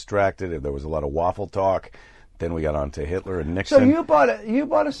we got distracted. There was a lot of waffle talk. Then we got on to Hitler and Nixon. So you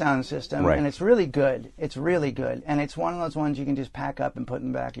bought a sound system, right. And it's really good. It's really good, and it's one of those ones you can just pack up and put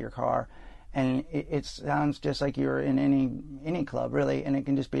in the back of your car, and it sounds just like you're in any club, really, and it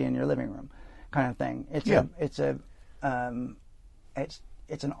can just be in your living room, kind of thing. It's an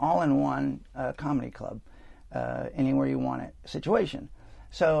all-in-one comedy club, anywhere you want it situation.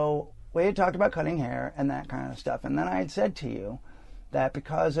 So we had talked about cutting hair and that kind of stuff, and then I had said to you that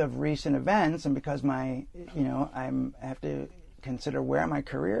because of recent events and because I have to consider where my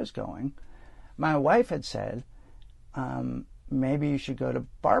career is going, my wife had said, maybe you should go to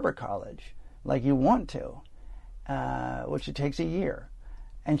barber college, like you want to, which it takes a year.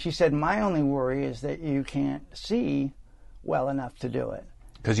 And she said, my only worry is that you can't see well enough to do it.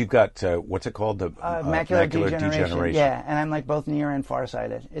 Because you've got, what's it called? The macular degeneration. Yeah, and I'm like both near and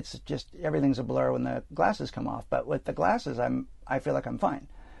farsighted. It's just, everything's a blur when the glasses come off. But with the glasses, I feel like I'm fine.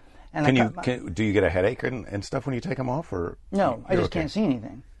 And do you get a headache and stuff when you take them off? Or no, I just can't see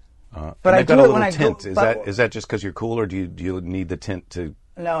anything. But I do it when I tint. Is that just because you're cool, or do you need the tint to?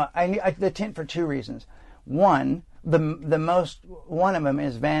 No, I need the tint for two reasons. One of them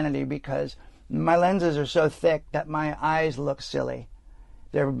is vanity, because my lenses are so thick that my eyes look silly.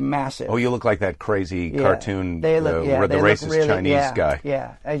 They're massive. Oh, you look like that crazy cartoon, the racist really, Chinese guy.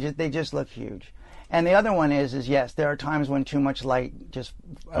 Yeah, they just look huge. And the other one is yes, there are times when too much light just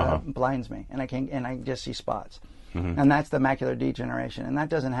blinds me, and I just see spots. Mm-hmm. And that's the macular degeneration, and that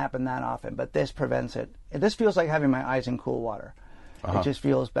doesn't happen that often, but this prevents it. This feels like having my eyes in cool water. It just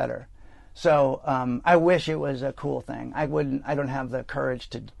feels better. So I wish it was a cool thing. I don't have the courage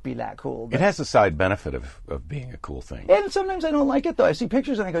to be that cool. It has the side benefit of being a cool thing. And sometimes I don't like it, though. I see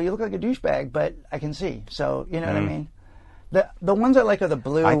pictures and I go, you look like a douchebag, but I can see. So, you know what I mean? The ones I like are the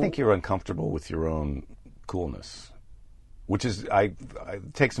blue. I think you're uncomfortable with your own coolness, which is, I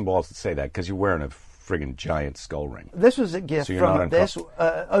take some balls to say that, because you're wearing a friggin' giant skull ring. This was a gift from this.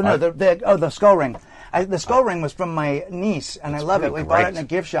 The skull ring. The skull ring was from my niece, and I love it. We bought it in a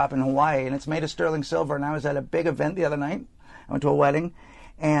gift shop in Hawaii, and it's made of sterling silver. And I was at a big event the other night. I went to a wedding,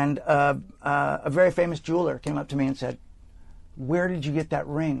 and a very famous jeweler came up to me and said, "Where did you get that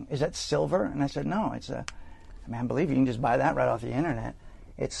ring? Is that silver?" And I said, "No, it's a." I mean, believe you can just buy that right off the internet.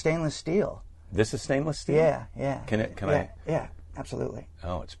 It's stainless steel. This is stainless steel? Yeah. Can I? Yeah, absolutely.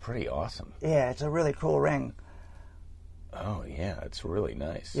 Oh, it's pretty awesome. Yeah, it's a really cool ring. Oh, yeah, it's really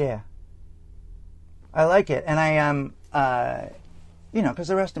nice. Yeah. I like it. And I, because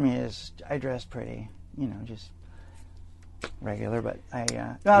the rest of me is, I dress pretty, just regular, but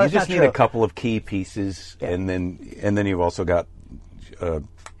no, you just need a couple of key pieces, and then you've also got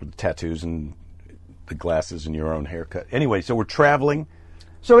tattoos and the glasses and your own haircut. Anyway, so we're traveling.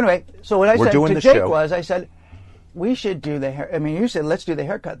 So anyway, what I said to Jake show. was, I said, we should do the hair. I mean, you said, let's do the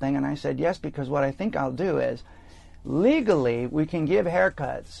haircut thing. And I said, yes, because what I think I'll do is, legally, we can give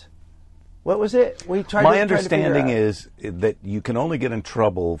haircuts. What was it? My understanding is that you can only get in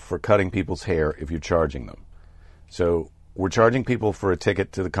trouble for cutting people's hair if you're charging them. So we're charging people for a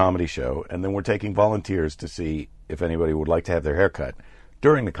ticket to the comedy show, and then we're taking volunteers to see if anybody would like to have their hair cut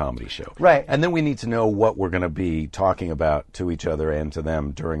during the comedy show. Right. And then we need to know what we're going to be talking about to each other and to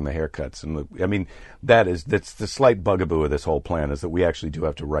them during the haircuts. And that's the slight bugaboo of this whole plan, is that we actually do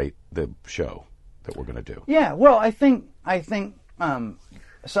have to write the show. that we're going to do. Yeah, well, I think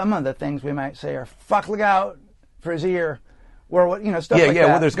some of the things we might say are fuck, look out for his ear, or what, stuff like that. Yeah,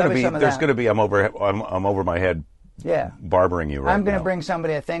 well, there's going to be I'm over my head. Yeah, barbering you right I'm going now. to bring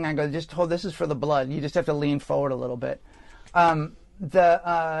somebody a thing. I go, just hold. This is for the blood. You just have to lean forward a little bit. I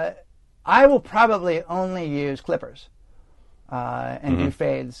will probably only use clippers and do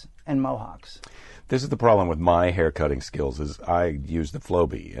fades and mohawks. This is the problem with my hair cutting skills is I use the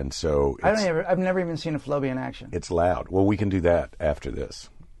Flowbee, and so I've never even seen a Flowbee in action. It's loud. Well, we can do that after this.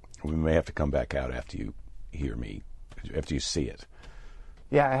 We may have to come back out after you hear me, after you see it.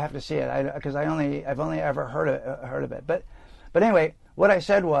 Yeah, I have to see it because I've only ever heard of it. But anyway, what I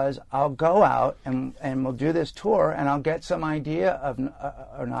said was I'll go out and we'll do this tour and I'll get some idea of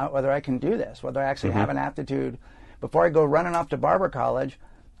or not whether I can do this, whether I actually have an aptitude. Before I go running off to barber college,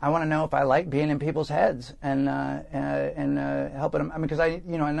 I want to know if I like being in people's heads and helping them. I mean, because I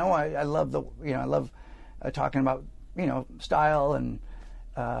know I love I love talking about style and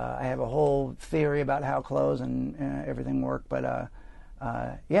I have a whole theory about how clothes and everything work, but.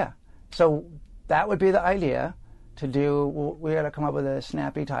 Yeah, so that would be the idea to do. We got to come up with a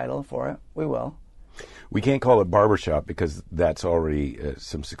snappy title for it. We will. We can't call it Barbershop because that's already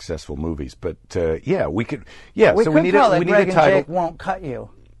some successful movies. But yeah, we could. Yeah, we so could we need call a, it we need Greg a title. And Jake Won't Cut You.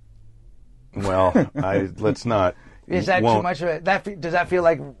 Well, let's not. Is that too much of it? Does that feel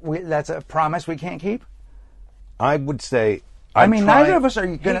like that's a promise we can't keep? I would say. Neither of us are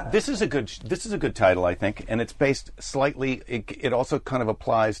gonna. This is a good title, I think, and it's based slightly. It also kind of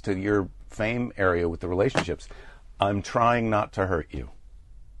applies to your fame area with the relationships. I'm trying not to hurt you.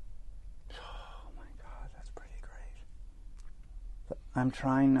 Oh my God, that's pretty great. I'm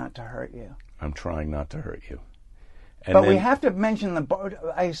trying not to hurt you. I'm trying not to hurt you. And but we have to mention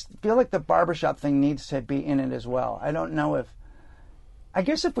I feel like the barbershop thing needs to be in it as well. I don't know if. I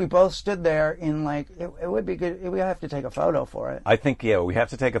guess if we both stood there in it would be good. We have to take a photo for it. I think we have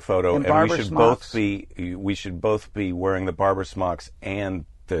to take a photo, and we should both be wearing the barber smocks and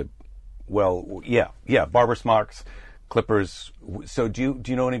the barber smocks, clippers. So do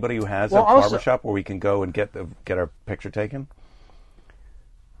you know anybody who has a barber shop where we can go and get our picture taken?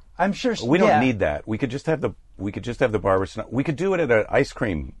 I'm sure we don't need that. We could just have the barber. We could do it at an ice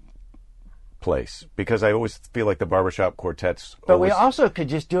cream place because I always feel like the barbershop quartets. But we also could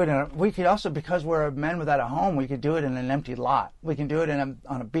just do it we could also, because we're men without a home, we could do it in an empty lot. We can do it on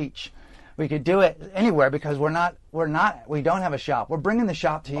a beach. We could do it anywhere because we don't have a shop. We're bringing the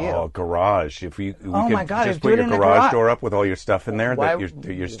shop to you. Oh, garage! If we my God, just put your garage door up with all your stuff in there,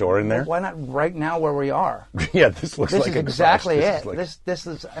 your store in there. Why not right now where we are? Yeah, this looks like is a exactly garage. it. This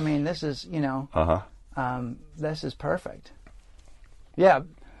is. I mean, this is this is perfect. Yeah.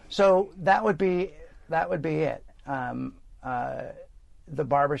 So that would be it. The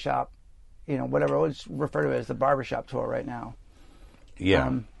barbershop, whatever we'll just refer to it as the barbershop tour right now.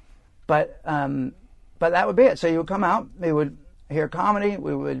 Yeah. But that would be it. So you would come out, we would hear comedy,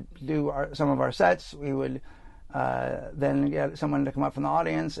 we would do some of our sets, we would then get someone to come up from the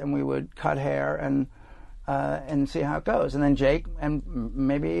audience, and we would cut hair and see how it goes. And then Jake and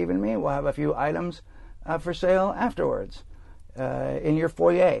maybe even me will have a few items for sale afterwards. In your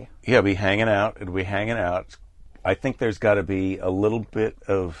foyer. Yeah, it'll be hanging out. I think there's got to be a little bit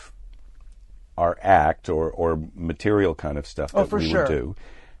of our act or material kind of stuff that we would do,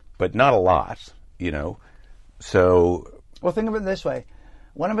 but not a lot, So. Well, think of it this way.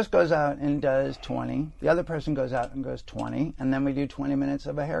 One of us goes out and does 20. The other person goes out and goes 20. And then we do 20 minutes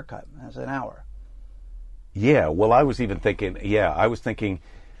of a haircut. That's an hour. Yeah, well, I was thinking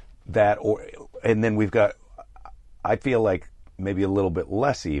that, and then we've got, I feel like, maybe a little bit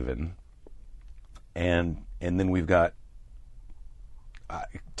less even, and then we've got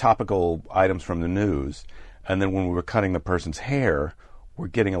topical items from the news, and then when we were cutting the person's hair, we're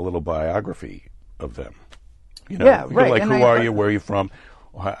getting a little biography of them. Yeah, right. Like, who are you? Where are you from?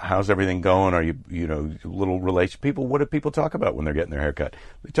 How's everything going? Are you, little relation people? What do people talk about when they're getting their hair cut?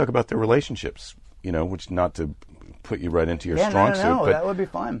 They talk about their relationships, which not to put you right into your strong suit. No, that would be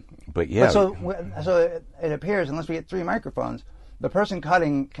fun. But yeah. But so it appears, unless we get 3 microphones, the person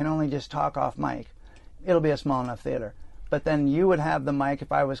cutting can only just talk off mic. It'll be a small enough theater. But then you would have the mic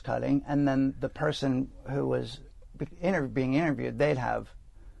if I was cutting, and then the person who was being interviewed, they'd have.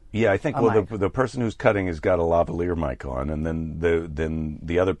 Yeah, I think the person who's cutting has got a lavalier mic on, and then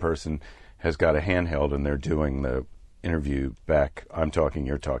the other person has got a handheld, and they're doing the interview back. I'm talking,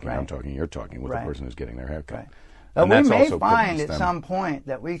 you're talking, right. I'm talking, you're talking with the person who's getting their haircut. Right. We may find at some point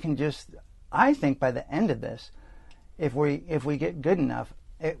that we can just, I think by the end of this, if we get good enough,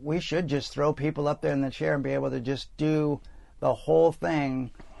 we should just throw people up there in the chair and be able to just do the whole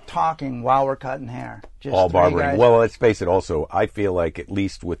thing talking while we're cutting hair. Just all three barbering. guys. Well, let's face it. Also, I feel like at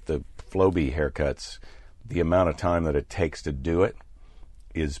least with the Flowbee haircuts, the amount of time that it takes to do it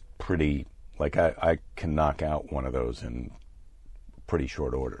is pretty. Like I can knock out one of those in pretty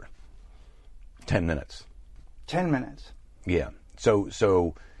short order. 10 minutes. 10 minutes. Yeah.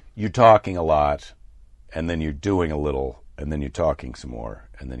 So you're talking a lot, and then you're doing a little, and then you're talking some more,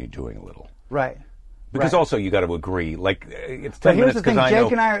 and then you're doing a little. Right. Because right. also you got to agree. Like it's 10 But here's minutes the thing, because I Jake know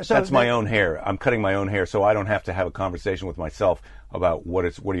and I are, so that's my own hair. I'm cutting my own hair, so I don't have to have a conversation with myself about what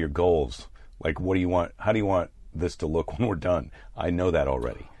are your goals. Like, what do you want? How do you want this to look when we're done? I know that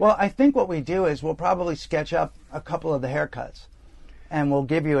already. Well, I think what we do is we'll probably sketch up a couple of the haircuts, and we'll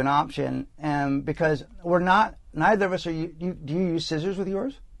give you an option. Because neither of us are. Do you use scissors with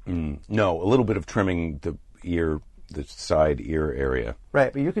yours? No, a little bit of trimming the side ear area.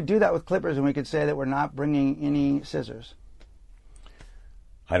 Right, but you could do that with clippers, and we could say that we're not bringing any scissors.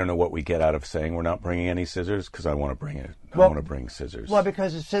 I don't know what we get out of saying we're not bringing any scissors because I want to bring it. I want to bring scissors. Well,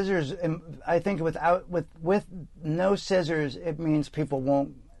 because the scissors, I think with no scissors, it means people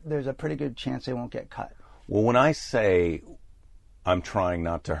won't. There's a pretty good chance they won't get cut. Well, when I say I'm trying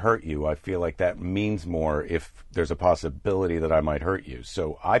not to hurt you, I feel like that means more if there's a possibility that I might hurt you.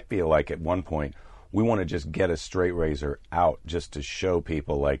 So I feel like at one point we want to just get a straight razor out just to show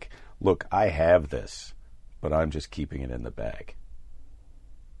people, like, look, I have this, but I'm just keeping it in the bag.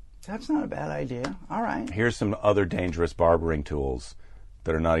 That's not a bad idea. All right. Here's some other dangerous barbering tools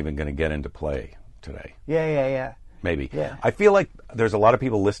that are not even going to get into play today. Yeah. Maybe. Yeah. I feel like there's a lot of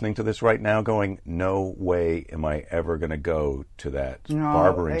people listening to this right now going, no way am I ever going to go to that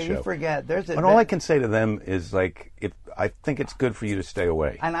barbering show. You forget. And all I can say to them is, like, I think it's good for you to stay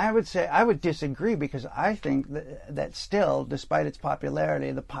away. And I would say, I would disagree, because I think that still, despite its popularity,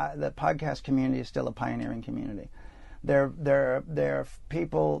 the podcast community is still a pioneering community. There are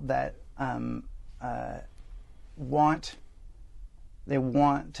people that want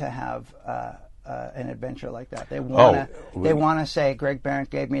to have an adventure like that. They want to say, Greg Behrendt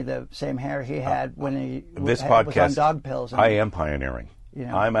gave me the same hair he had when he was on dog pills. I am pioneering. You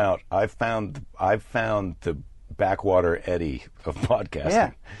know. I'm out. I've found the backwater eddy of podcasting.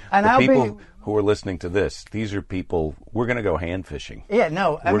 Yeah. And the people who are listening to this, these are people. We're going to go hand fishing. Yeah,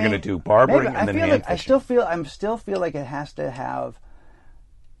 no. We're going to do barbering and then hand fishing. I still feel like it has to have.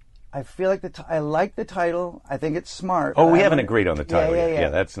 I feel like I like the title. I think it's smart. Oh, we haven't agreed on the title yet. Yeah,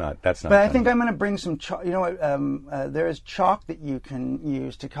 that's not. But I think I'm going to bring some chalk. You know what? There is chalk that you can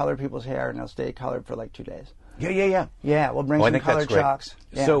use to color people's hair, and they'll stay colored for like 2 days. Yeah. Yeah, we'll bring some colored chalks.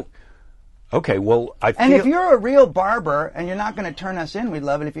 Yeah. So, okay, well, And if you're a real barber and you're not going to turn us in, we'd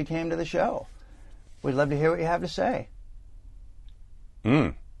love it if you came to the show. We'd love to hear what you have to say.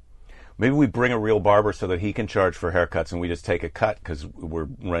 Maybe we bring a real barber so that he can charge for haircuts, and we just take a cut because we're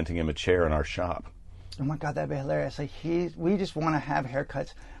renting him a chair in our shop. Oh my God, that'd be hilarious! Like we just want to have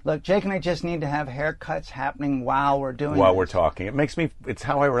haircuts. Look, Jake and I just need to have haircuts happening while we're doing. While we're talking, it's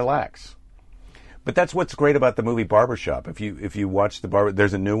how I relax. But that's what's great about the movie Barbershop. If you watch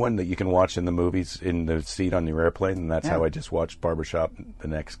there's a new one that you can watch in the movies in the seat on your airplane, and that's how I just watched Barbershop, the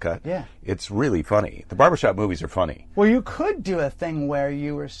next cut. Yeah. It's really funny. The Barbershop movies are funny. Well, you could do a thing where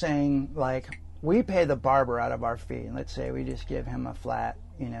you were saying, like, we pay the barber out of our fee, and let's say we just give him a flat,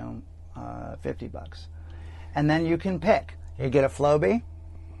 $50. And then you can pick. You get a Flowbee,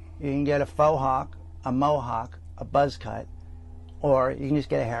 you can get a faux hawk, a mohawk, a buzz cut, or you can just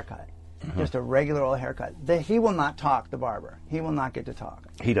get a haircut. Just a regular old haircut. He will not talk, the barber. He will not get to talk.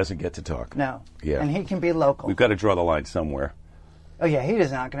 He doesn't get to talk. No. Yeah. And he can be local. We've got to draw the line somewhere. Oh, yeah,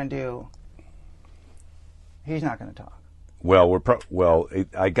 he's not going to talk. Well,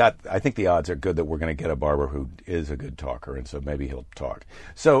 I think the odds are good that we're going to get a barber who is a good talker, and so maybe he'll talk.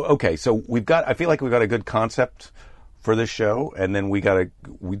 So, okay, so I feel like we've got a good concept for this show, and then we don't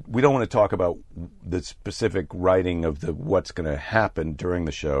want to talk about the specific writing of what's going to happen during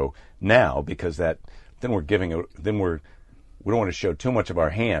the show now, because we don't want to show too much of our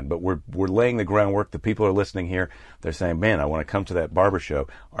hand, but we're laying the groundwork. The people are listening here. They're saying, man, I want to come to that barber show.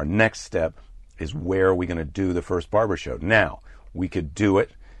 Our next step is, where are we going to do the first barber show? Now, we could do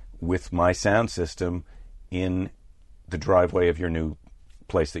it with my sound system in the driveway of your new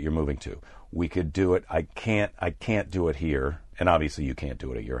place that you're moving to. We could do it. I can't do it here, and obviously you can't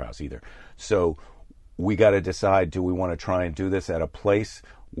do it at your house either. So we got to decide, do we want to try and do this at a place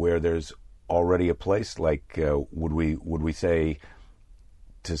where there's already a place? Like, would we say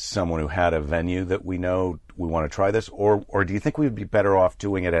to someone who had a venue that we know, we want to try this, or do you think we would be better off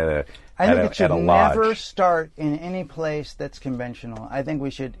doing it at a I think it should lodge? Never start in any place that's conventional. I think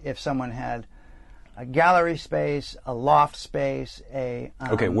we should, if someone had a gallery space, a loft space,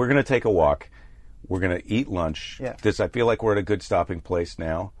 Okay, we're going to take a walk. We're going to eat lunch. Yeah. I feel like we're at a good stopping place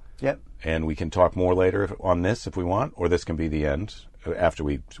now. Yep. And we can talk more later on this if we want, or this can be the end. After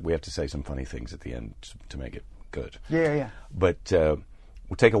we have to say some funny things at the end to make it good. Yeah. But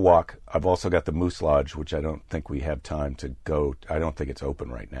we'll take a walk. I've also got the Moose Lodge, which I don't think we have time to go. I don't think it's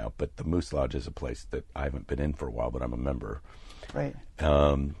open right now. But the Moose Lodge is a place that I haven't been in for a while, but I'm a member. Right.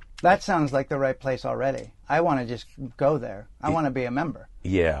 That sounds like the right place already. I want to just go there. I want to be a member.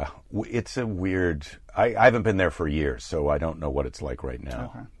 Yeah. It's a weird... I haven't been there for years, so I don't know what it's like right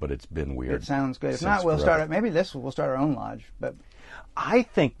now. Okay. But it's been weird. It sounds good. If not, we'll start... Maybe we'll start our own lodge. But I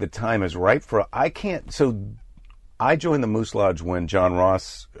think the time is right for... I can't... So I joined the Moose Lodge when John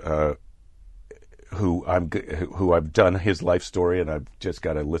Ross... who I've done his life story, and I've just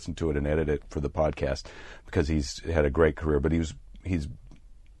got to listen to it and edit it for the podcast because he's had a great career. But he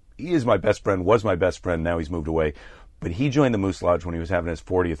is my best friend, was my best friend. Now he's moved away. But he joined the Moose Lodge when he was having his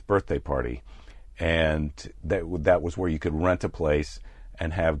 40th birthday party, and that was where you could rent a place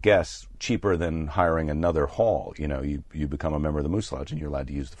and have guests cheaper than hiring another hall. You know, you become a member of the Moose Lodge and you're allowed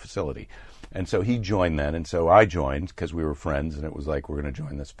to use the facility. And so he joined then, and so I joined because we were friends, and it was like, we're going to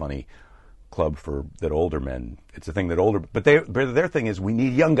join this funny club that older men. It's a thing that older, but their thing is, we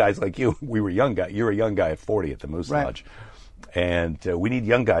need young guys like you. We were young guy. You're a young guy at 40 at the Moose Lodge, and we need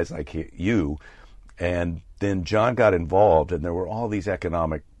young guys like you. And then John got involved, and there were all these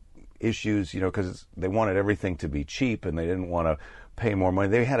economic issues, because they wanted everything to be cheap, and they didn't want to pay more money.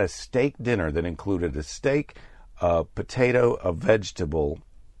 They had a steak dinner that included a steak, a potato, a vegetable,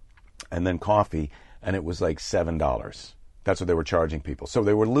 and then coffee, and it was like $7. That's what they were charging people. So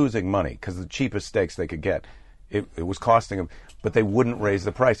they were losing money because the cheapest steaks they could get, it was costing them, but they wouldn't raise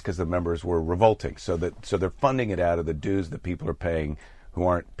the price because the members were revolting. So they're funding it out of the dues that people are paying who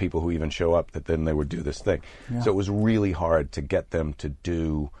aren't people who even show up, that then they would do this thing. Yeah. So it was really hard to get them to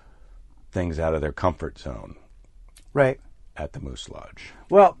do things out of their comfort zone. Right. At the Moose Lodge.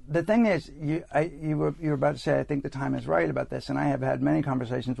 Well, the thing is, you were about to say, I think the time is right about this, and I have had many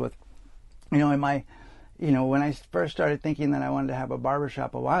conversations with, when I first started thinking that I wanted to have a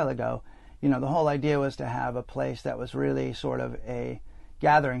barbershop a while ago, the whole idea was to have a place that was really sort of a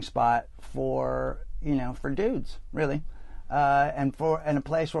gathering spot for dudes, really, and a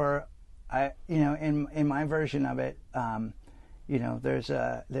place where in my version of it, it's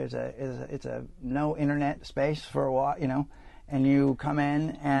a no internet space for a while, and you come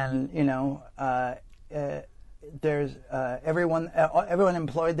in and there's everyone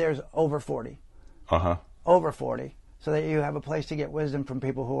employed there is over 40. Over 40, so that you have a place to get wisdom from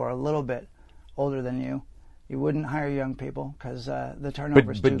people who are a little bit older than you. You wouldn't hire young people because the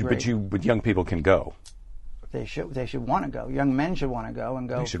turnover is too great. But young people can go. They should want to go. Young men should want to go and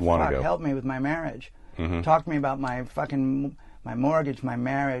go. They should want to go. Help me with my marriage. Mm-hmm. Talk to me about my mortgage, my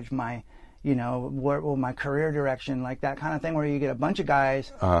marriage, my my career direction, like that kind of thing, where you get a bunch of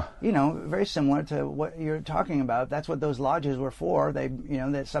guys, very similar to what you're talking about. That's what those lodges were for. They,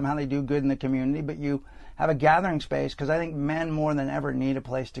 that somehow they do good in the community, but you have a gathering space, because I think men more than ever need a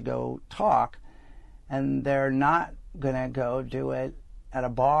place to go talk, and they're not going to go do it at a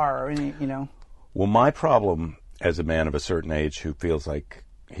bar or any, Well, my problem as a man of a certain age who feels like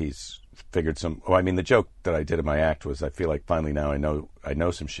he's figured the joke that I did in my act was, I feel like finally now I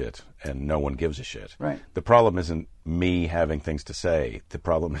know some shit and no one gives a shit. Right. The problem isn't me having things to say. The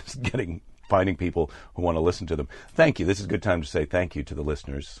problem is finding people who want to listen to them. Thank you. This is a good time to say thank you to the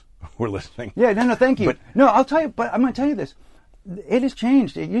listeners who are listening. Yeah, no, thank you. I'll tell you, but I'm going to tell you this. It has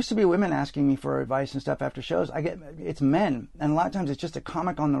changed. It used to be women asking me for advice and stuff after shows. It's men, and a lot of times it's just a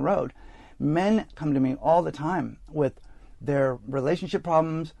comic on the road. Men come to me all the time with their relationship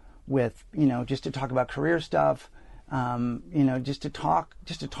problems, with just to talk about career stuff, just to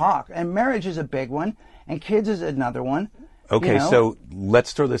talk. And marriage is a big one, and kids is another one. Okay, so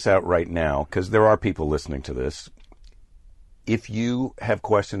let's throw this out right now, because there are people listening to this. If you have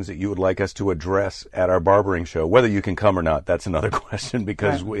questions that you would like us to address at our barbering show, whether you can come or not, that's another question,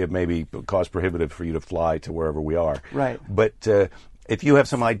 because it may be cost prohibitive for you to fly to wherever we are. Right. But if you have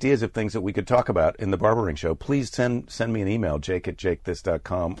some ideas of things that we could talk about in the barbering show, please send me an email,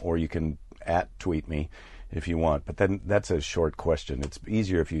 jake@jakethis.com, or you can tweet me if you want. But then that's a short question. It's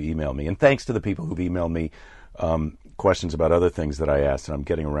easier if you email me. And thanks to the people who've emailed me questions about other things that I asked, and I'm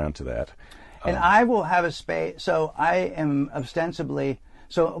getting around to that. And I will have a space. So I am ostensibly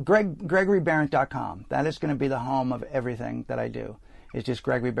GregoryBehrendt.com. That is going to be the home of everything that I do. It's just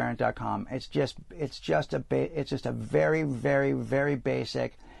GregoryBehrendt.com. It's just a very, very, very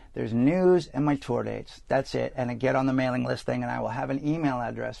basic. There's news and my tour dates. That's it. And a get on the mailing list thing, and I will have an email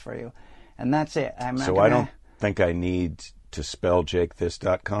address for you. and that's it. I'm not So gonna, I don't think I need to spell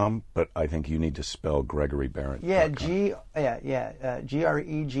Jakethis.com, but I think you need to spell Gregory Behrendt. Yeah, GregoryBehrendt.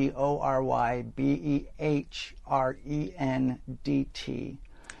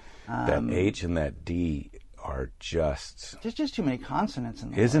 That H and that D are just. There's just too many consonants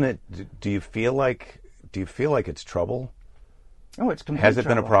in there. Isn't it? Do you feel like it's trouble? Oh, it's complete Has it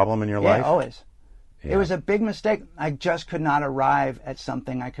been a trouble. problem in your life? Yeah, always. Yeah. It was a big mistake. I just could not arrive at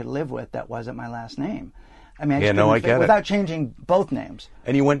something I could live with that wasn't my last name. I mean, I just couldn't get it. without changing both names.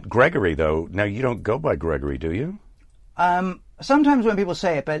 And you went Gregory, though. Now, you don't go by Gregory, do you? Sometimes when people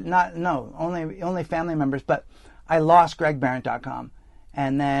say it, but only family members. But I lost GregBehrendt.com.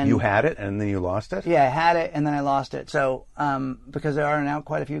 And then You had it, and then you lost it? Yeah, I had it, and then I lost it. So, because there are now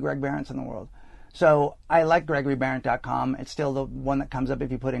quite a few Greg Behrendts in the world. So I like GregoryBehrendt.com. It's still the one that comes up if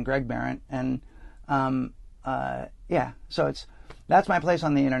you put in Greg Behrendt. And, so that's my place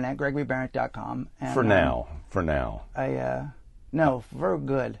on the internet, GregoryBehrendt.com. And, For now. No, for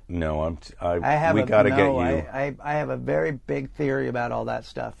good. No, We got to get you. I have a very big theory about all that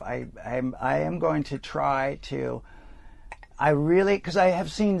stuff. I am going to try to. Because I have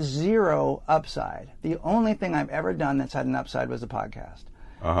seen zero upside. The only thing I've ever done that's had an upside was the podcast.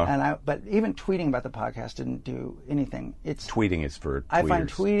 Uh-huh. But even tweeting about the podcast didn't do anything. Tweeting is for tweeters. I find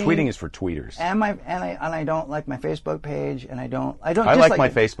tweeting is for tweeters. And I don't like my Facebook page, and I like my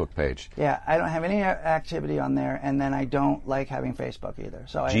Facebook page. Yeah, I don't have any activity on there, and then I don't like having Facebook either.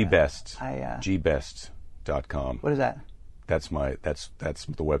 So gbest.com. What is that? That's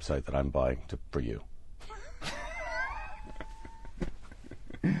the website that I'm buying for you.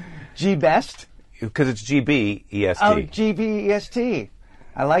 Gbest? Because it's GBEST. Oh, GBEST.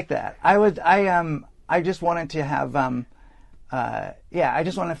 I like that. I just wanted to have I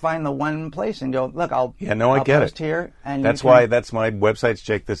just want to find the one place and go, look, I'll get post it here. And that's my website's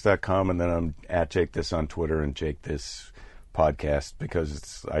jakethis.com, and then I'm at Jakethis on Twitter and Jakethis podcast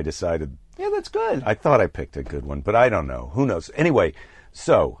because I decided. Yeah, that's good. I thought I picked a good one, but I don't know. Who knows? Anyway,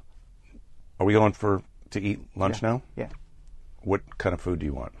 so are we going to eat lunch now? Yeah. What kind of food do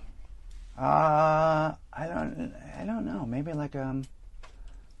you want? I don't know. Maybe like a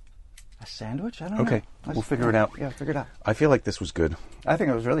sandwich? I don't know. Okay, we'll figure it out. Yeah, figure it out. I feel like this was good. I think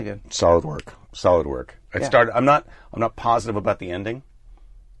it was really good. Solid work. It started. I'm not positive about the ending.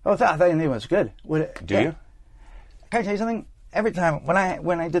 Oh, I thought the ending was good. Do you? Can I tell you something? Every time when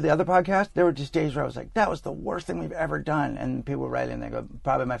I did the other podcast, there were just days where I was like, "That was the worst thing we've ever done," and people would write in, they go,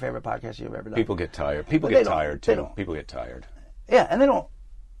 "Probably my favorite podcast you've ever done." People get tired. People get tired too. People get tired. Yeah, and they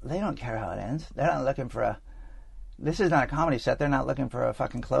don't care how it ends. They're not looking for this is not a comedy set. They're not looking for a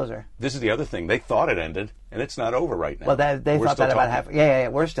fucking closer. This is the other thing. They thought it ended, and it's not over right now. Well, they thought that about half. Yeah.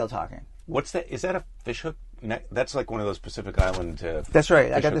 We're still talking. What's that? Is that a fishhook? That's like one of those Pacific Island. That's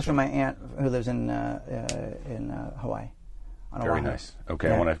right. I got this from my aunt who lives in Hawaii. Very nice. Okay,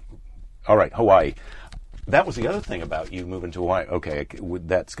 yeah. All right, Hawaii. That was the other thing about you moving to Hawaii. Okay,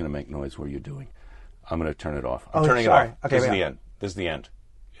 that's going to make noise where you're doing. I'm going to turn it off. I'm turning it off. Okay, this is the end.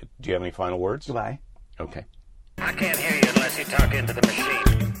 Do you have any final words? Goodbye. Okay. I can't hear you unless you talk into the machine.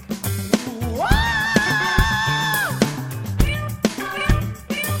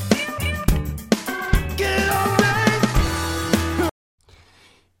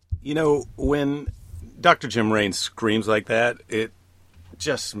 You know, when Dr. Jim Raines screams like that, it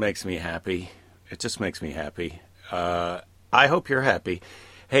just makes me happy. It just makes me happy. I hope you're happy.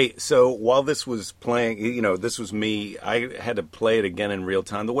 Hey, so while this was playing, this was me. I had to play it again in real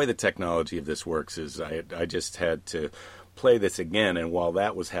time. The way the technology of this works is I just had to play this again. And while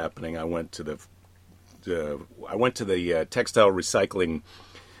that was happening, I went to the textile recycling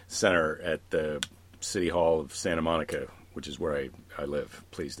center at the City Hall of Santa Monica, which is where I live.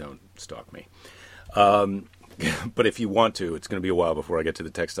 Please don't stalk me. But if you want to, it's going to be a while before I get to the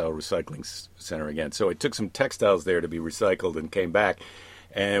textile recycling center again. So I took some textiles there to be recycled and came back.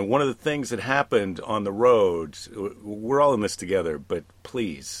 And one of the things that happened on the road, we're all in this together, but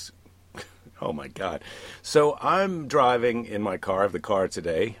please, oh my God. So I'm driving in my car. I have the car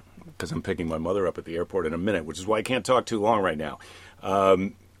today because I'm picking my mother up at the airport in a minute, which is why I can't talk too long right now.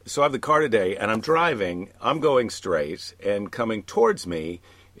 So I have the car today, and I'm driving. I'm going straight, and coming towards me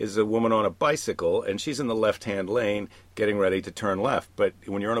is a woman on a bicycle, and she's in the left-hand lane getting ready to turn left. But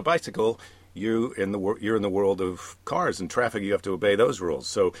when you're on a bicycle, you're in the world of cars and traffic. You have to obey those rules.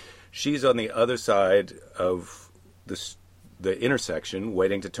 So she's on the other side of the intersection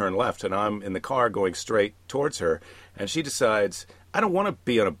waiting to turn left, and I'm in the car going straight towards her. And she decides, I don't want to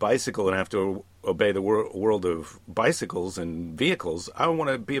be on a bicycle and have to obey the world of bicycles and vehicles. I want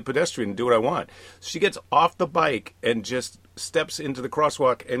to be a pedestrian and do what I want. She gets off the bike and just steps into the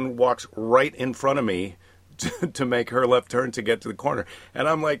crosswalk and walks right in front of me to make her left turn to get to the corner. And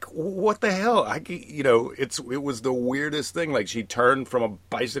I'm like, what the hell? It was the weirdest thing. Like, she turned from a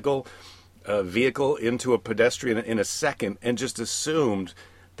bicycle vehicle into a pedestrian in a second and just assumed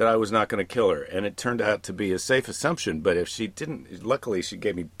that I was not going to kill her. And it turned out to be a safe assumption. But if she didn't, luckily she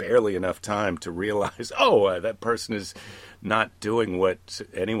gave me barely enough time to realize, that person is not doing what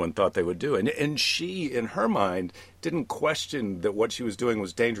anyone thought they would do. And she, in her mind, didn't question that what she was doing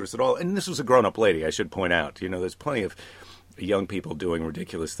was dangerous at all. And this was a grown-up lady, I should point out. There's plenty of young people doing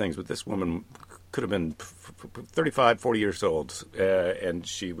ridiculous things, but this woman could have been 35, 40 years old, and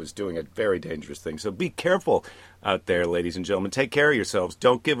she was doing a very dangerous thing. So be careful out there, ladies and gentlemen. Take care of yourselves.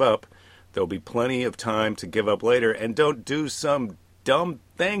 Don't give up. There'll be plenty of time to give up later, and don't do some dumb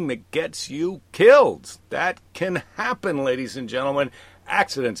thing that gets you killed. That can happen, ladies and gentlemen.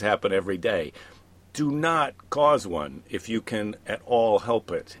 Accidents happen every day. Do not cause one if you can at all help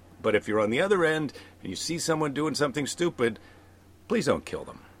it. But if you're on the other end and you see someone doing something stupid, please don't kill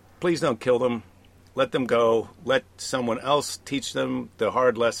them. Please don't kill them. Let them go. Let someone else teach them the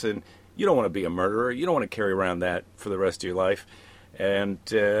hard lesson. You don't want to be a murderer. You don't want to carry around that for the rest of your life. And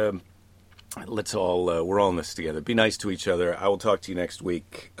let's all, we're all in this together. Be nice to each other. I will talk to you next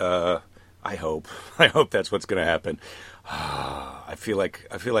week. I hope that's what's going to happen. I feel like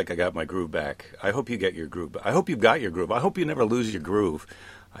I got my groove back. I hope you get your groove. I hope you got your groove. I hope you never lose your groove.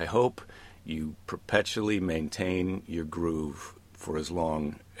 I hope you perpetually maintain your groove for as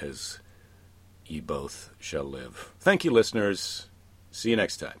long as ye both shall live. Thank you, listeners. See you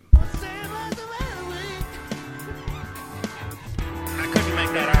next time. I couldn't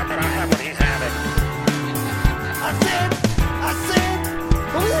make that out, but I have what he's having.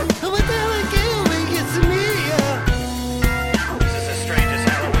 What the hell again when it gets to me? This is the strangest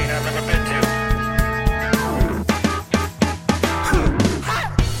Halloween I've ever been to.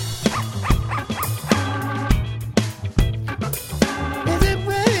 Is it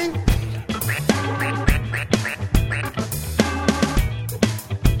rain?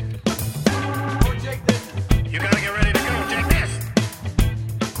 You gotta get ready to go, Jakethis.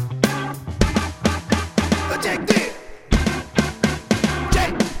 Check this.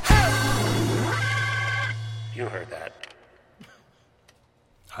 Check. You heard that.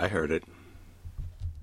 I heard it.